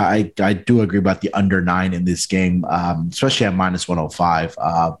 I do agree about the under 9 in this game, especially at minus 105.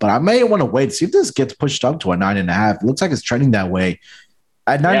 But I may want to wait to see if this gets pushed up to a 9.5. It looks like it's trending that way.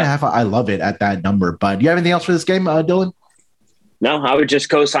 At 9.5, I love it at that number. But do you have anything else for this game, Dylan? No, I would just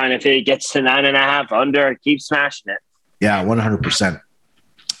co-sign if it gets to 9.5 under. Keep smashing it. Yeah, 100%.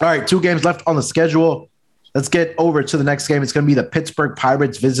 All right, 2 games left on the schedule. Let's get over to the next game. It's going to be the Pittsburgh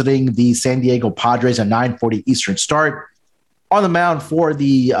Pirates visiting the San Diego Padres at 9:40 Eastern start. On the mound for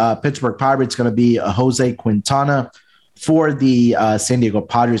the Pittsburgh Pirates, going to be Jose Quintana. For the San Diego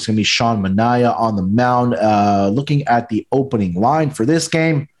Padres, it's going to be Sean Manaea on the mound. Looking at the opening line for this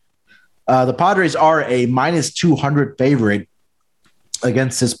game, the Padres are a minus 200 favorite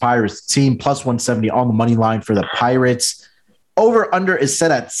against this Pirates team, plus 170 on the money line for the Pirates. Over under is set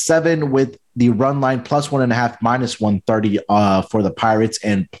at 7 with the run line plus 1.5 minus 130 for the Pirates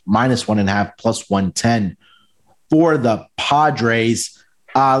and minus 1.5 plus 110 for the Padres.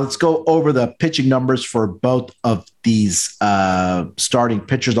 Let's go over the pitching numbers for both of these starting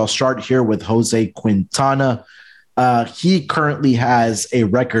pitchers. I'll start here with Jose Quintana. He currently has a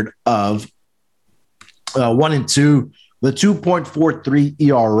record of 1-2, the 2.43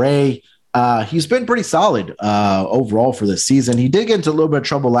 ERA. He's been pretty solid overall for the season. He did get into a little bit of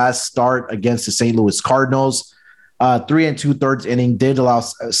trouble last start against the St. Louis Cardinals. 3 2/3 inning, did allow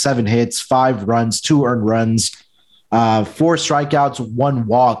 7 hits, 5 runs, 2 earned runs, 4 strikeouts, 1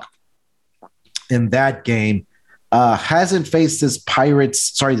 walk in that game. Hasn't faced this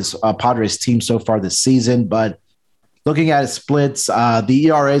Padres team so far this season, but looking at his splits, the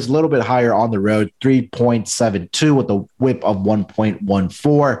ERA is a little bit higher on the road, 3.72 with a whip of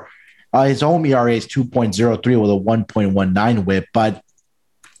 1.14. His home ERA is 2.03 with a 1.19 whip, but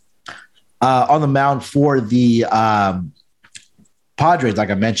on the mound for the Padres, like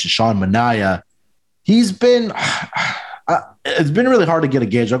I mentioned, Sean Manaea, he's been it's been really hard to get a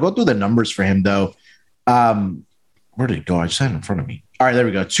gauge. I'll go through the numbers for him, though. Where did it go? I just had it in front of me. All right, there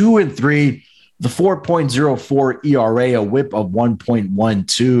we go. 2-3, the 4.04 ERA, a whip of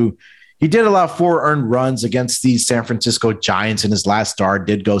 1.12. He did allow 4 earned runs against the San Francisco Giants in his last start,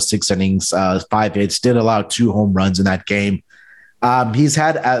 did go 6 innings, 5 hits, did allow 2 home runs in that game. He's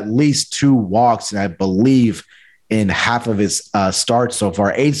had at least 2 walks, and I believe in half of his starts so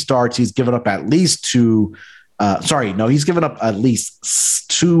far. 8 starts, he's given up at least 2. He's given up at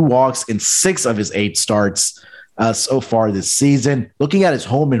least 2 walks in 6 of his 8 starts so far this season. Looking at his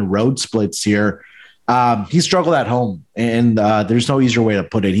home and road splits here, he struggled at home, and there's no easier way to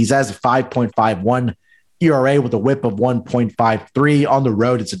put it. He has a 5.51 ERA with a whip of 1.53. On the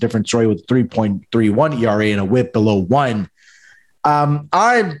road, it's a different story with 3.31 ERA and a whip below 1.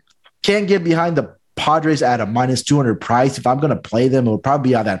 I can't get behind the Padres at a minus 200 price. If I'm going to play them, it would probably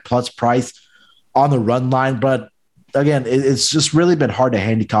be on that plus price on the run line. But again, it's just really been hard to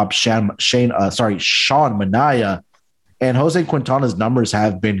handicap Sean Manaea, and Jose Quintana's numbers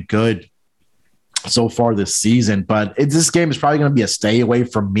have been good so far this season, but this game is probably going to be a stay away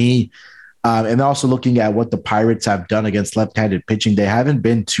from me. And also looking at what the Pirates have done against left-handed pitching, they haven't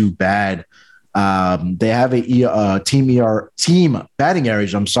been too bad. They have a team batting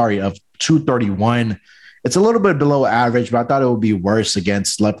average, of 231. It's a little bit below average, but I thought it would be worse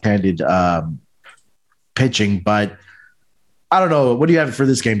against left-handed pitching. But I don't know. What do you have for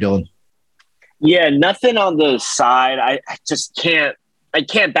this game, Dylan? Yeah, nothing on the side. I just can't. I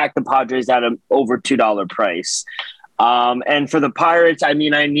can't back the Padres at an over $2 price. And for the Pirates, I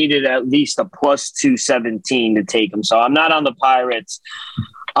mean, I needed at least a plus 217 to take them. So I'm not on the Pirates.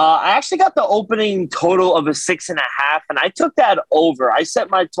 I actually got the opening total of a 6.5, and I took that over. I set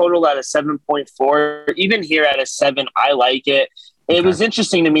my total at a 7.4. Even here at a 7, I like it. It was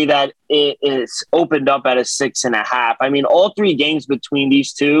interesting to me that it is opened up at a 6.5. I mean, all 3 games between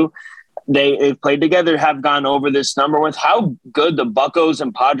these two, they've played together, have gone over this number. With how good the Buccos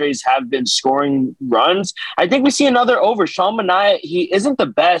and Padres have been scoring runs, I think we see another over. Sean Manaea, he isn't the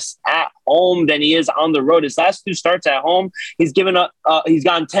best at home than he is on the road. His last 2 starts at home, he's given up. He's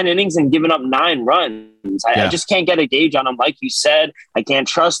gone 10 innings and given up 9 runs. I just can't get a gauge on him. Like you said, I can't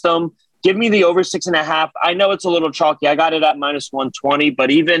trust him. Give me the over 6.5. I know it's a little chalky. I got it at -120, but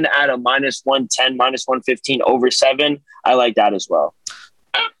even at a -110, -115 over 7, I like that as well.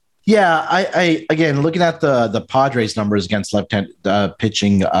 Yeah, I again looking at the Padres numbers against left-hand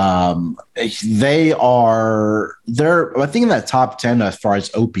pitching, they're I think in that top 10 as far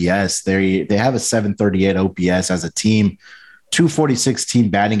as OPS. They have a 738 OPS as a team, 246 team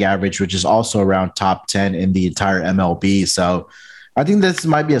batting average, which is also around top 10 in the entire MLB. So I think this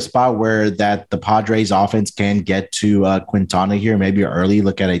might be a spot where that the Padres offense can get to Quintana here, maybe early.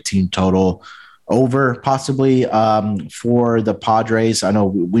 Look at a team total over possibly for the Padres. I know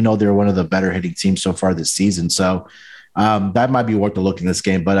we know they're one of the better hitting teams so far this season. So that might be worth a look in this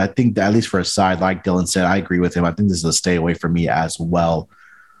game. But I think that at least for a side, like Dylan said, I agree with him. I think this is a stay away for me as well.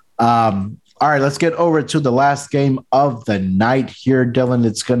 All right, let's get over to the last game of the night here, Dylan.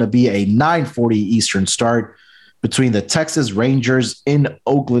 It's going to be a 9:40 Eastern start between the Texas Rangers in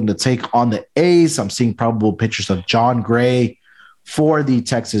Oakland to take on the A's. I'm seeing probable pictures of Jon Gray for the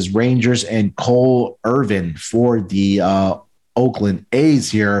Texas Rangers and Cole Irvin for the Oakland A's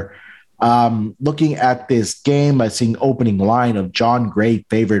here. Looking at this game, I'm seeing opening line of Jon Gray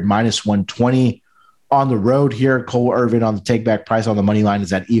favored -120 on the road here. Cole Irvin on the takeback price on the money line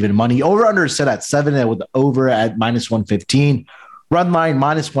is at even money. Over under set at 7 and with the over at -115. Run line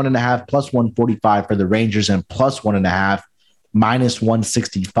 -1.5 +145 for the Rangers and +1.5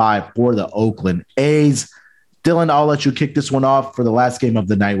 -165 for the Oakland A's. Dylan, I'll let you kick this one off for the last game of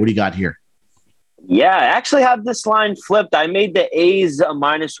the night. What do you got here? Yeah, I actually have this line flipped. I made the A's a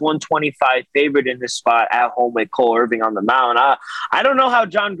 -125 favorite in this spot at home with Cole Irvin on the mound. I don't know how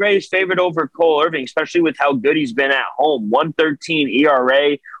Jon Gray is favored over Cole Irvin, especially with how good he's been at home. 1.13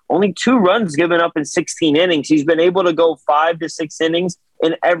 ERA, only 2 runs given up in 16 innings. He's been able to go 5 to 6 innings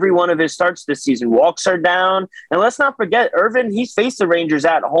in every one of his starts this season. Walks are down. And let's not forget, Irvin, he faced the Rangers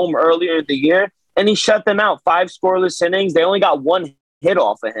at home earlier in the year, and he shut them out. 5 scoreless innings. They only got 1 hit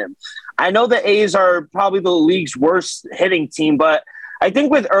off of him. I know the A's are probably the league's worst hitting team, but I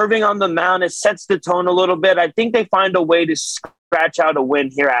think with Irving on the mound, it sets the tone a little bit. I think they find a way to scratch out a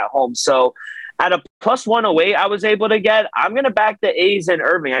win here at home. So at a +108 I was able to get, I'm going to back the A's and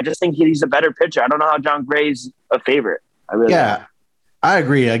Irving. I just think he's a better pitcher. I don't know how Jon Gray's a favorite. I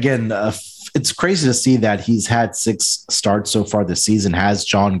agree. Again, it's crazy to see that he's had 6 starts so far this season, has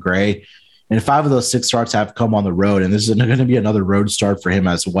Jon Gray. And 5 of those 6 starts have come on the road, and this is going to be another road start for him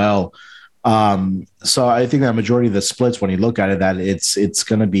as well. So I think that majority of the splits, when you look at it, that it's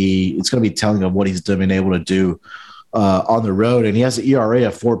going to be telling of what he's been able to do on the road. And he has an ERA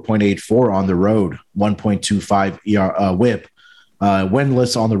of 4.84 on the road, 1.25 WHIP.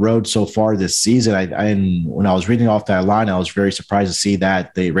 Winless on the road so far this season. And when I was reading off that line, I was very surprised to see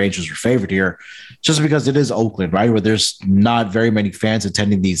that the Rangers were favored here, just because it is Oakland, right? Where there's not very many fans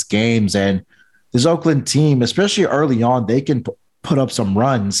attending these games. And this Oakland team, especially early on, they can put up some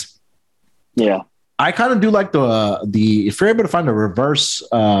runs. Yeah. I kind of do like the if you're able to find a reverse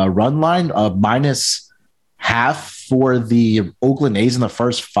run line of -0.5 for the Oakland A's in the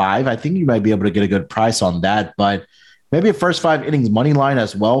first 5, I think you might be able to get a good price on that. But maybe a first 5 innings money line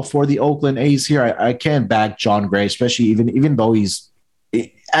as well for the Oakland A's here. I can back Jon Gray, especially even though he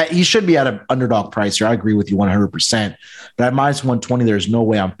should be at an underdog price here. I agree with you 100%. But at -120, there's no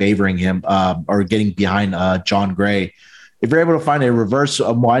way I'm favoring him or getting behind Jon Gray. If you're able to find a reverse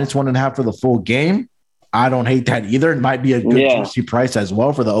of -1.5 for the full game, I don't hate that either. It might be a good juicy price as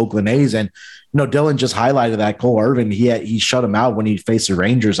well for the Oakland A's. And Dylan just highlighted that Cole Irvin. He shut him out when he faced the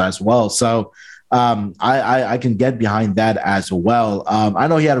Rangers as well. So I can get behind that as well. I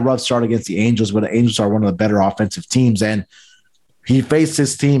know he had a rough start against the Angels, but the Angels are one of the better offensive teams, and he faced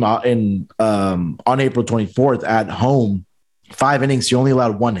his team on April 24th at home. 5 innings, he only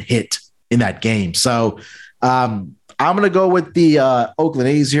allowed 1 hit in that game. So I'm going to go with the Oakland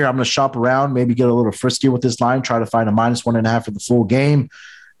A's here. I'm going to shop around, maybe get a little frisky with this line, try to find a -1.5 for the full game,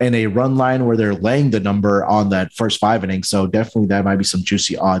 and a run line where they're laying the number on that first 5 innings. So definitely that might be some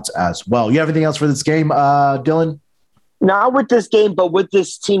juicy odds as well. You have anything else for this game, Dylan? Not with this game, but with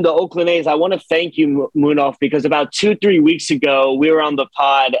this team, the Oakland A's. I want to thank you, Moonoff, because about 2-3 weeks ago, we were on the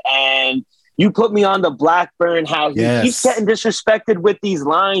pod and you put me on the Blackburn house. Yes. He keeps getting disrespected with these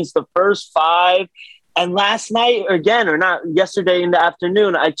lines, the first 5. And last night, again, or not yesterday in the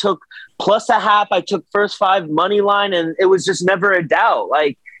afternoon, I took +0.5. I took first 5 money line, and it was just never a doubt.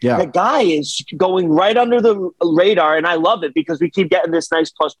 The guy is going right under the radar, and I love it because we keep getting this nice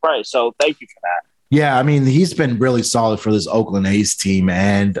plus price. So thank you for that. Yeah, I mean, he's been really solid for this Oakland A's team.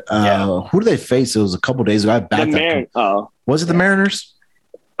 And who do they face? It was a couple days ago. I backed was it the Mariners?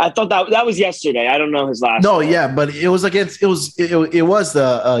 I thought that was yesterday. I don't know his last. No, yeah, but it was against yesterday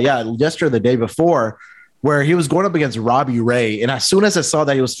or the day before, where he was going up against Robbie Ray. And as soon as I saw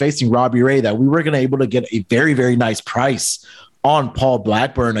that he was facing Robbie Ray, that we were going to able to get a very, very nice price on Paul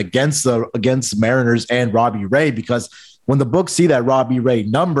Blackburn against Mariners and Robbie Ray, because when the books see that Robbie Ray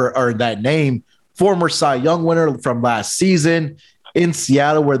number or that name, former Cy Young winner from last season in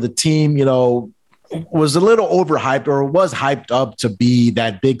Seattle, where the team, was a little overhyped or was hyped up to be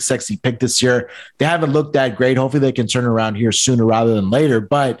that big, sexy pick this year. They haven't looked that great. Hopefully they can turn around here sooner rather than later.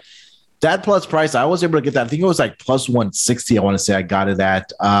 But that plus price, I was able to get that. I think it was like plus 160. I want to say I got it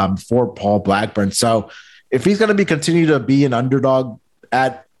at for Paul Blackburn. So if he's going to be continue to be an underdog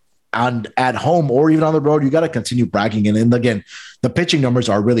at home or even on the road, you got to continue bragging it. And again, the pitching numbers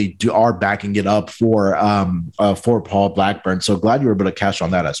are backing it up for Paul Blackburn. So glad you were able to cash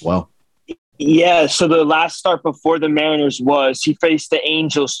on that as well. Yeah, so the last start before the Mariners was he faced the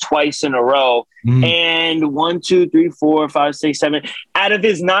Angels twice in a row. And 1, 2, 3, 4, 5, 6, 7. Out of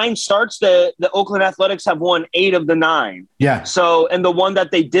his 9 starts, the Oakland Athletics have won 8 of the 9. Yeah. So, and the one that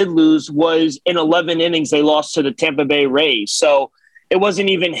they did lose was in 11 innings, they lost to the Tampa Bay Rays. So it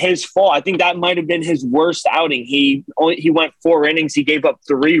wasn't even his fault. I think that might have been his worst outing. He went 4 innings. He gave up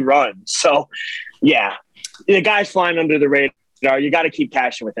 3 runs. So, yeah, the guy's flying under the radar. You got to keep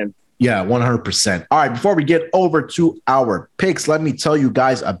cashing with him. Yeah, 100%. All right, before we get over to our picks, let me tell you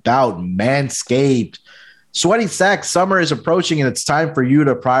guys about Manscaped. Sweaty sack, summer is approaching, and it's time for you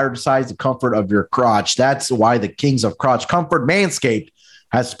to prioritize the comfort of your crotch. That's why the kings of crotch comfort, Manscaped,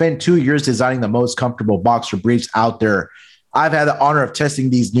 has spent 2 years designing the most comfortable boxer briefs out there. I've had the honor of testing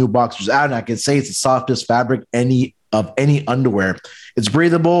these new boxers out, and I can say it's the softest fabric of any underwear. It's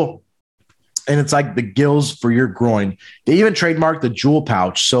breathable, and it's like the gills for your groin. They even trademarked the jewel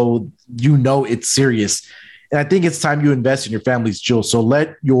pouch, so it's serious. And I think it's time you invest in your family's jewels. So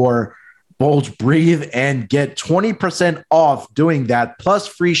let your bulge breathe and get 20% off doing that, plus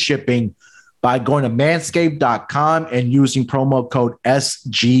free shipping by going to manscaped.com and using promo code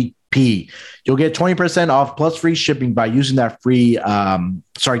SGP. You'll get 20% off plus free shipping by using that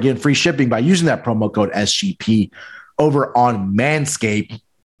getting free shipping by using that promo code SGP over on Manscaped.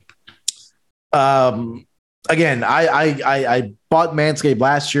 Again, I bought Manscaped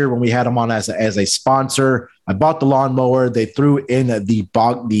last year when we had them on as a sponsor. I bought the lawnmower. They threw in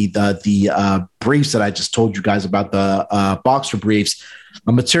the briefs that I just told you guys about, the boxer briefs.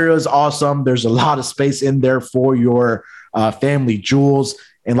 The material is awesome. There's a lot of space in there for your family jewels.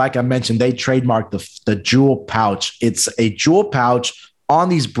 And like I mentioned, they trademarked the jewel pouch. It's a jewel pouch on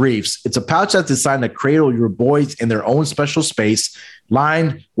these briefs. It's a pouch that's designed to cradle your boys in their own special space,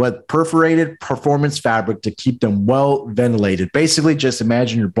 lined with perforated performance fabric to keep them well ventilated. Basically, just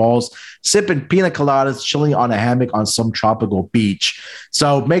imagine your balls sipping pina coladas, chilling on a hammock on some tropical beach.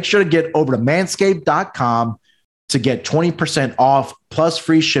 So make sure to get over to manscaped.com to get 20% off plus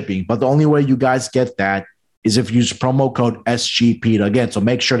free shipping. But the only way you guys get that is if you use promo code SGP. Again, so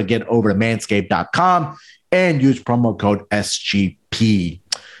make sure to get over to manscaped.com and use promo code SGP.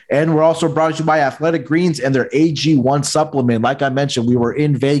 And we're also brought to you by Athletic Greens and their AG1 supplement. Like I mentioned, we were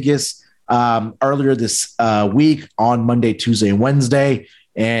in Vegas earlier this week on Monday, Tuesday, and Wednesday.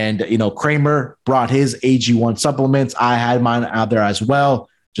 And, Kramer brought his AG1 supplements. I had mine out there as well.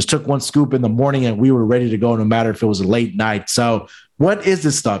 Just took one scoop in the morning and we were ready to go no matter if it was a late night. So what is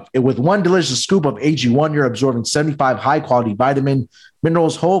this stuff? With one delicious scoop of AG1, you're absorbing 75 high-quality vitamin,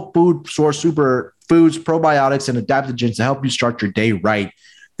 minerals, whole food source superfoods, probiotics, and adaptogens to help you start your day right.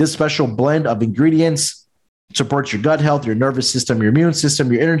 This special blend of ingredients supports your gut health, your nervous system, your immune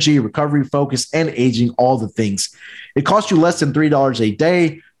system, your energy, recovery, focus, and aging, all the things. It costs you less than $3 a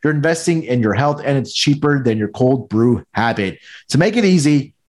day. You're investing in your health, and it's cheaper than your cold brew habit. To make it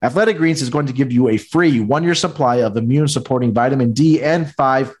easy, Athletic Greens is going to give you a free 1-year supply of immune-supporting vitamin D and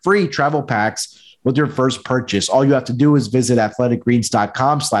 5 free travel packs with your first purchase. All you have to do is visit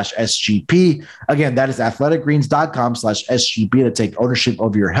athleticgreens.com/SGP. Again, that is athleticgreens.com/SGP to take ownership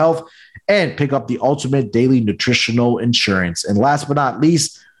of your health and pick up the ultimate daily nutritional insurance. And last but not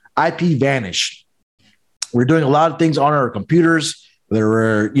least, IP Vanish. We're doing a lot of things on our computers.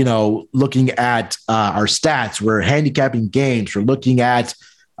 We're, looking at our stats. We're handicapping games. We're looking at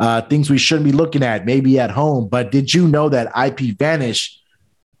things we shouldn't be looking at, maybe at home. But did you know that IP Vanish,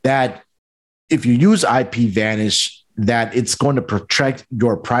 that if you use IP Vanish, that it's going to protect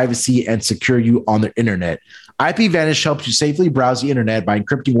your privacy and secure you on the internet? IP Vanish helps you safely browse the internet by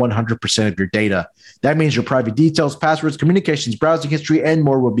encrypting 100% of your data. That means your private details, passwords, communications, browsing history, and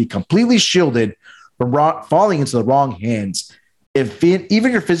more will be completely shielded from falling into the wrong hands.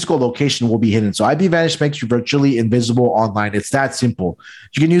 even your physical location will be hidden. So IP Vanish makes you virtually invisible online. It's that simple.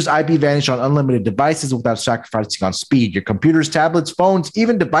 You can use IP Vanish on unlimited devices without sacrificing on speed. Your computers, tablets, phones,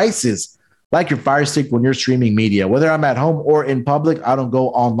 even devices like your Fire Stick when you're streaming media. Whether I'm at home or in public, I don't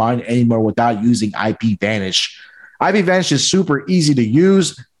go online anymore without using IP Vanish. IP Vanish is super easy to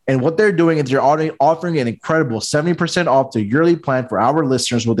use. And what they're doing is they're offering an incredible 70% off the yearly plan for our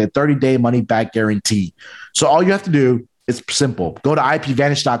listeners with a 30-day money-back guarantee. So all you have to do is simple. Go to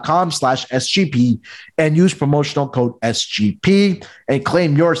ipvanish.com/SGP and use promotional code SGP and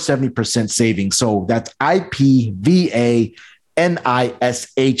claim your 70% savings. So that's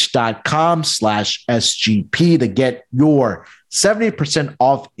ipvanish.com/SGP to get your 70%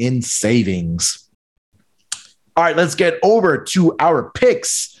 off in savings. All right, let's get over to our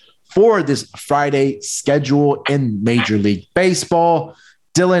picks for this Friday schedule in Major League Baseball.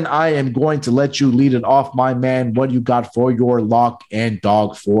 Dylan, I am going to let you lead it off, my man. What do you got for your lock and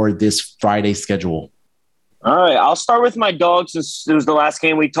dog for this Friday schedule? All right, I'll start with my dog since it was the last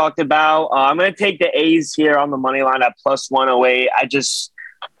game we talked about. I'm going to take the A's here on the money line at +108.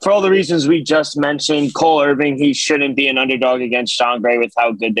 For all the reasons we just mentioned, Cole Irvin, he shouldn't be an underdog against Sean Gray with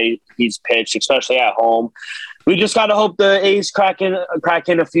how good he's pitched, especially at home. We just got to hope the A's crack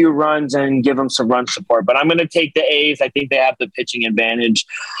in a few runs and give them some run support. But I'm going to take the A's. I think they have the pitching advantage.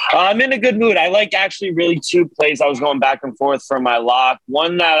 I'm in a good mood. I like actually really two plays. I was going back and forth for my lock.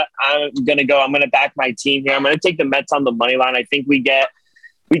 One that I'm going to back my team here. I'm going to take the Mets on the money line. I think we get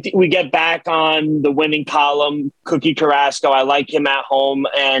back on the winning column. Cookie Carrasco, I like him at home.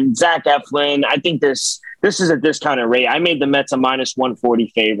 And Zach Eflin, I think this is a discounted rate. I made the Mets a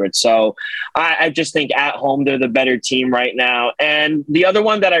 -140 favorite. So I just think at home they're the better team right now. And the other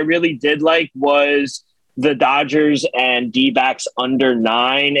one that I really did like was the Dodgers and D-backs under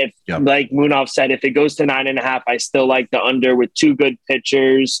 9. Like Munaf said, if it goes to 9.5, I still like the under with two good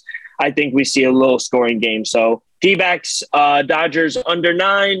pitchers. I think we see a low scoring game. So D-backs, Dodgers under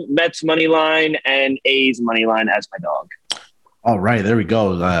 9, Mets money line, and A's money line as my dog. All right, there we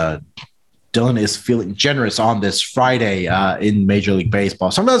go. Dylan is feeling generous on this Friday in Major League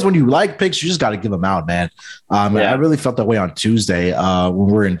Baseball. Sometimes when you like picks, you just got to give them out, man. I really felt that way on Tuesday when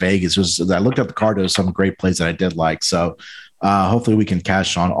we were in Vegas. I looked at the card. There was some great plays that I did like. So hopefully we can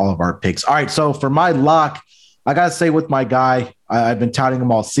cash on all of our picks. All right, so for my lock, I got to say with my guy, I've been touting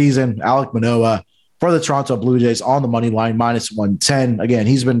him all season, Alek Manoah for the Toronto Blue Jays on the money line, -110. Again,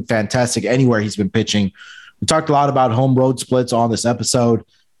 he's been fantastic anywhere he's been pitching. We talked a lot about home road splits on this episode.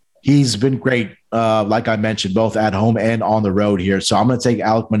 He's been great, like I mentioned, both at home and on the road here. So I'm going to take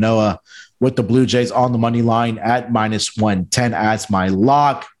Alek Manoah with the Blue Jays on the money line at -110 as my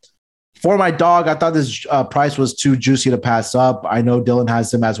lock. For my dog, I thought this price was too juicy to pass up. I know Dylan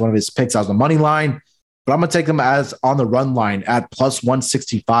has him as one of his picks as the money line, but I'm going to take him as on the run line at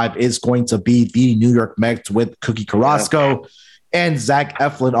 +165 is going to be the New York Mets with Cookie Carrasco and Zach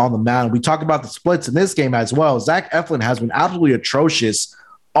Eflin on the mound. We talked about the splits in this game as well. Zach Eflin has been absolutely atrocious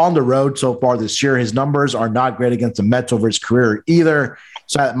on the road so far this year. His numbers are not great against the Mets over his career either.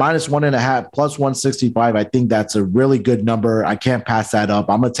 So at -1.5, +165, I think that's a really good number. I can't pass that up.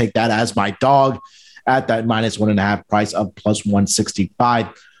 I'm going to take that as my dog at that -1.5 price of +165.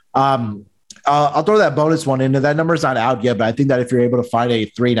 I'll throw that bonus one in. That number's not out yet, but I think that if you're able to find a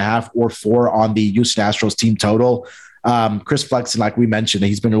 3.5 or 4 on the Houston Astros team total, Chris Flexen, like we mentioned,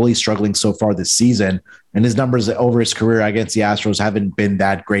 he's been really struggling so far this season, and his numbers over his career against the Astros haven't been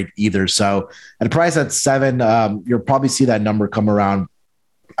that great either. So at a price at 7, you'll probably see that number come around.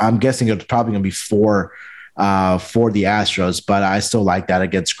 I'm guessing it's probably going to be 4 for the Astros, but I still like that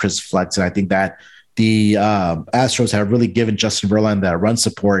against Chris Flexen. I think that the Astros have really given Justin Verlander that run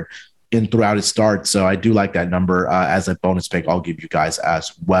support in throughout his start. So I do like that number as a bonus pick. I'll give you guys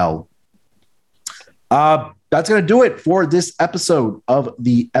as well. That's going to do it for this episode of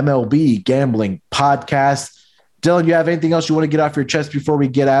the MLB Gambling Podcast. Dylan, you have anything else you want to get off your chest before we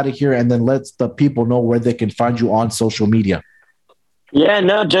get out of here? And then let the people know where they can find you on social media. Yeah,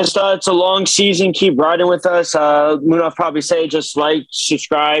 no, just it's a long season. Keep riding with us. Munaf probably say just like,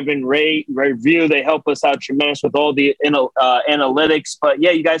 subscribe, and rate, review. They help us out tremendous with all the analytics. But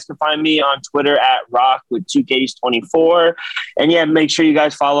yeah, you guys can find me on Twitter at rock with 2Ks24. And yeah, make sure you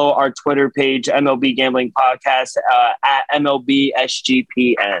guys follow our Twitter page, MLB Gambling Podcast, at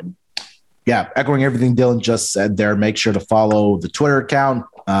MLBSGPN. Yeah, echoing everything Dylan just said there. Make sure to follow the Twitter account.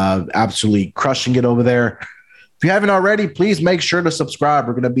 Absolutely crushing it over there. If you haven't already, please make sure to subscribe.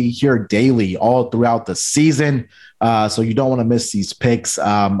 We're going to be here daily all throughout the season, so you don't want to miss these picks.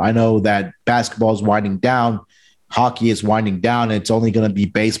 I know that basketball is winding down, hockey is winding down, and it's only going to be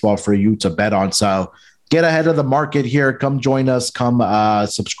baseball for you to bet on. So get ahead of the market here. Come join us. Come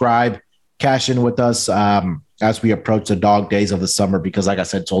subscribe, cash in with us as we approach the dog days of the summer, because like I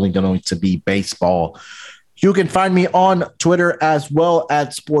said, it's only going to be baseball. You can find me on Twitter as well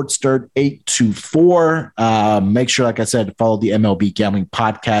at SportsDirt824. Make sure, like I said, to follow the MLB Gambling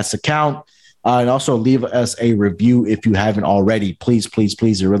Podcast account. And also leave us a review if you haven't already. Please, please,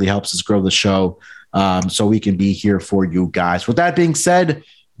 please. It really helps us grow the show so we can be here for you guys. With that being said,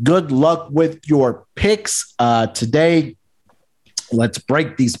 good luck with your picks today. Let's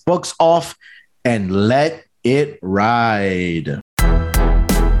break these books off and let it ride.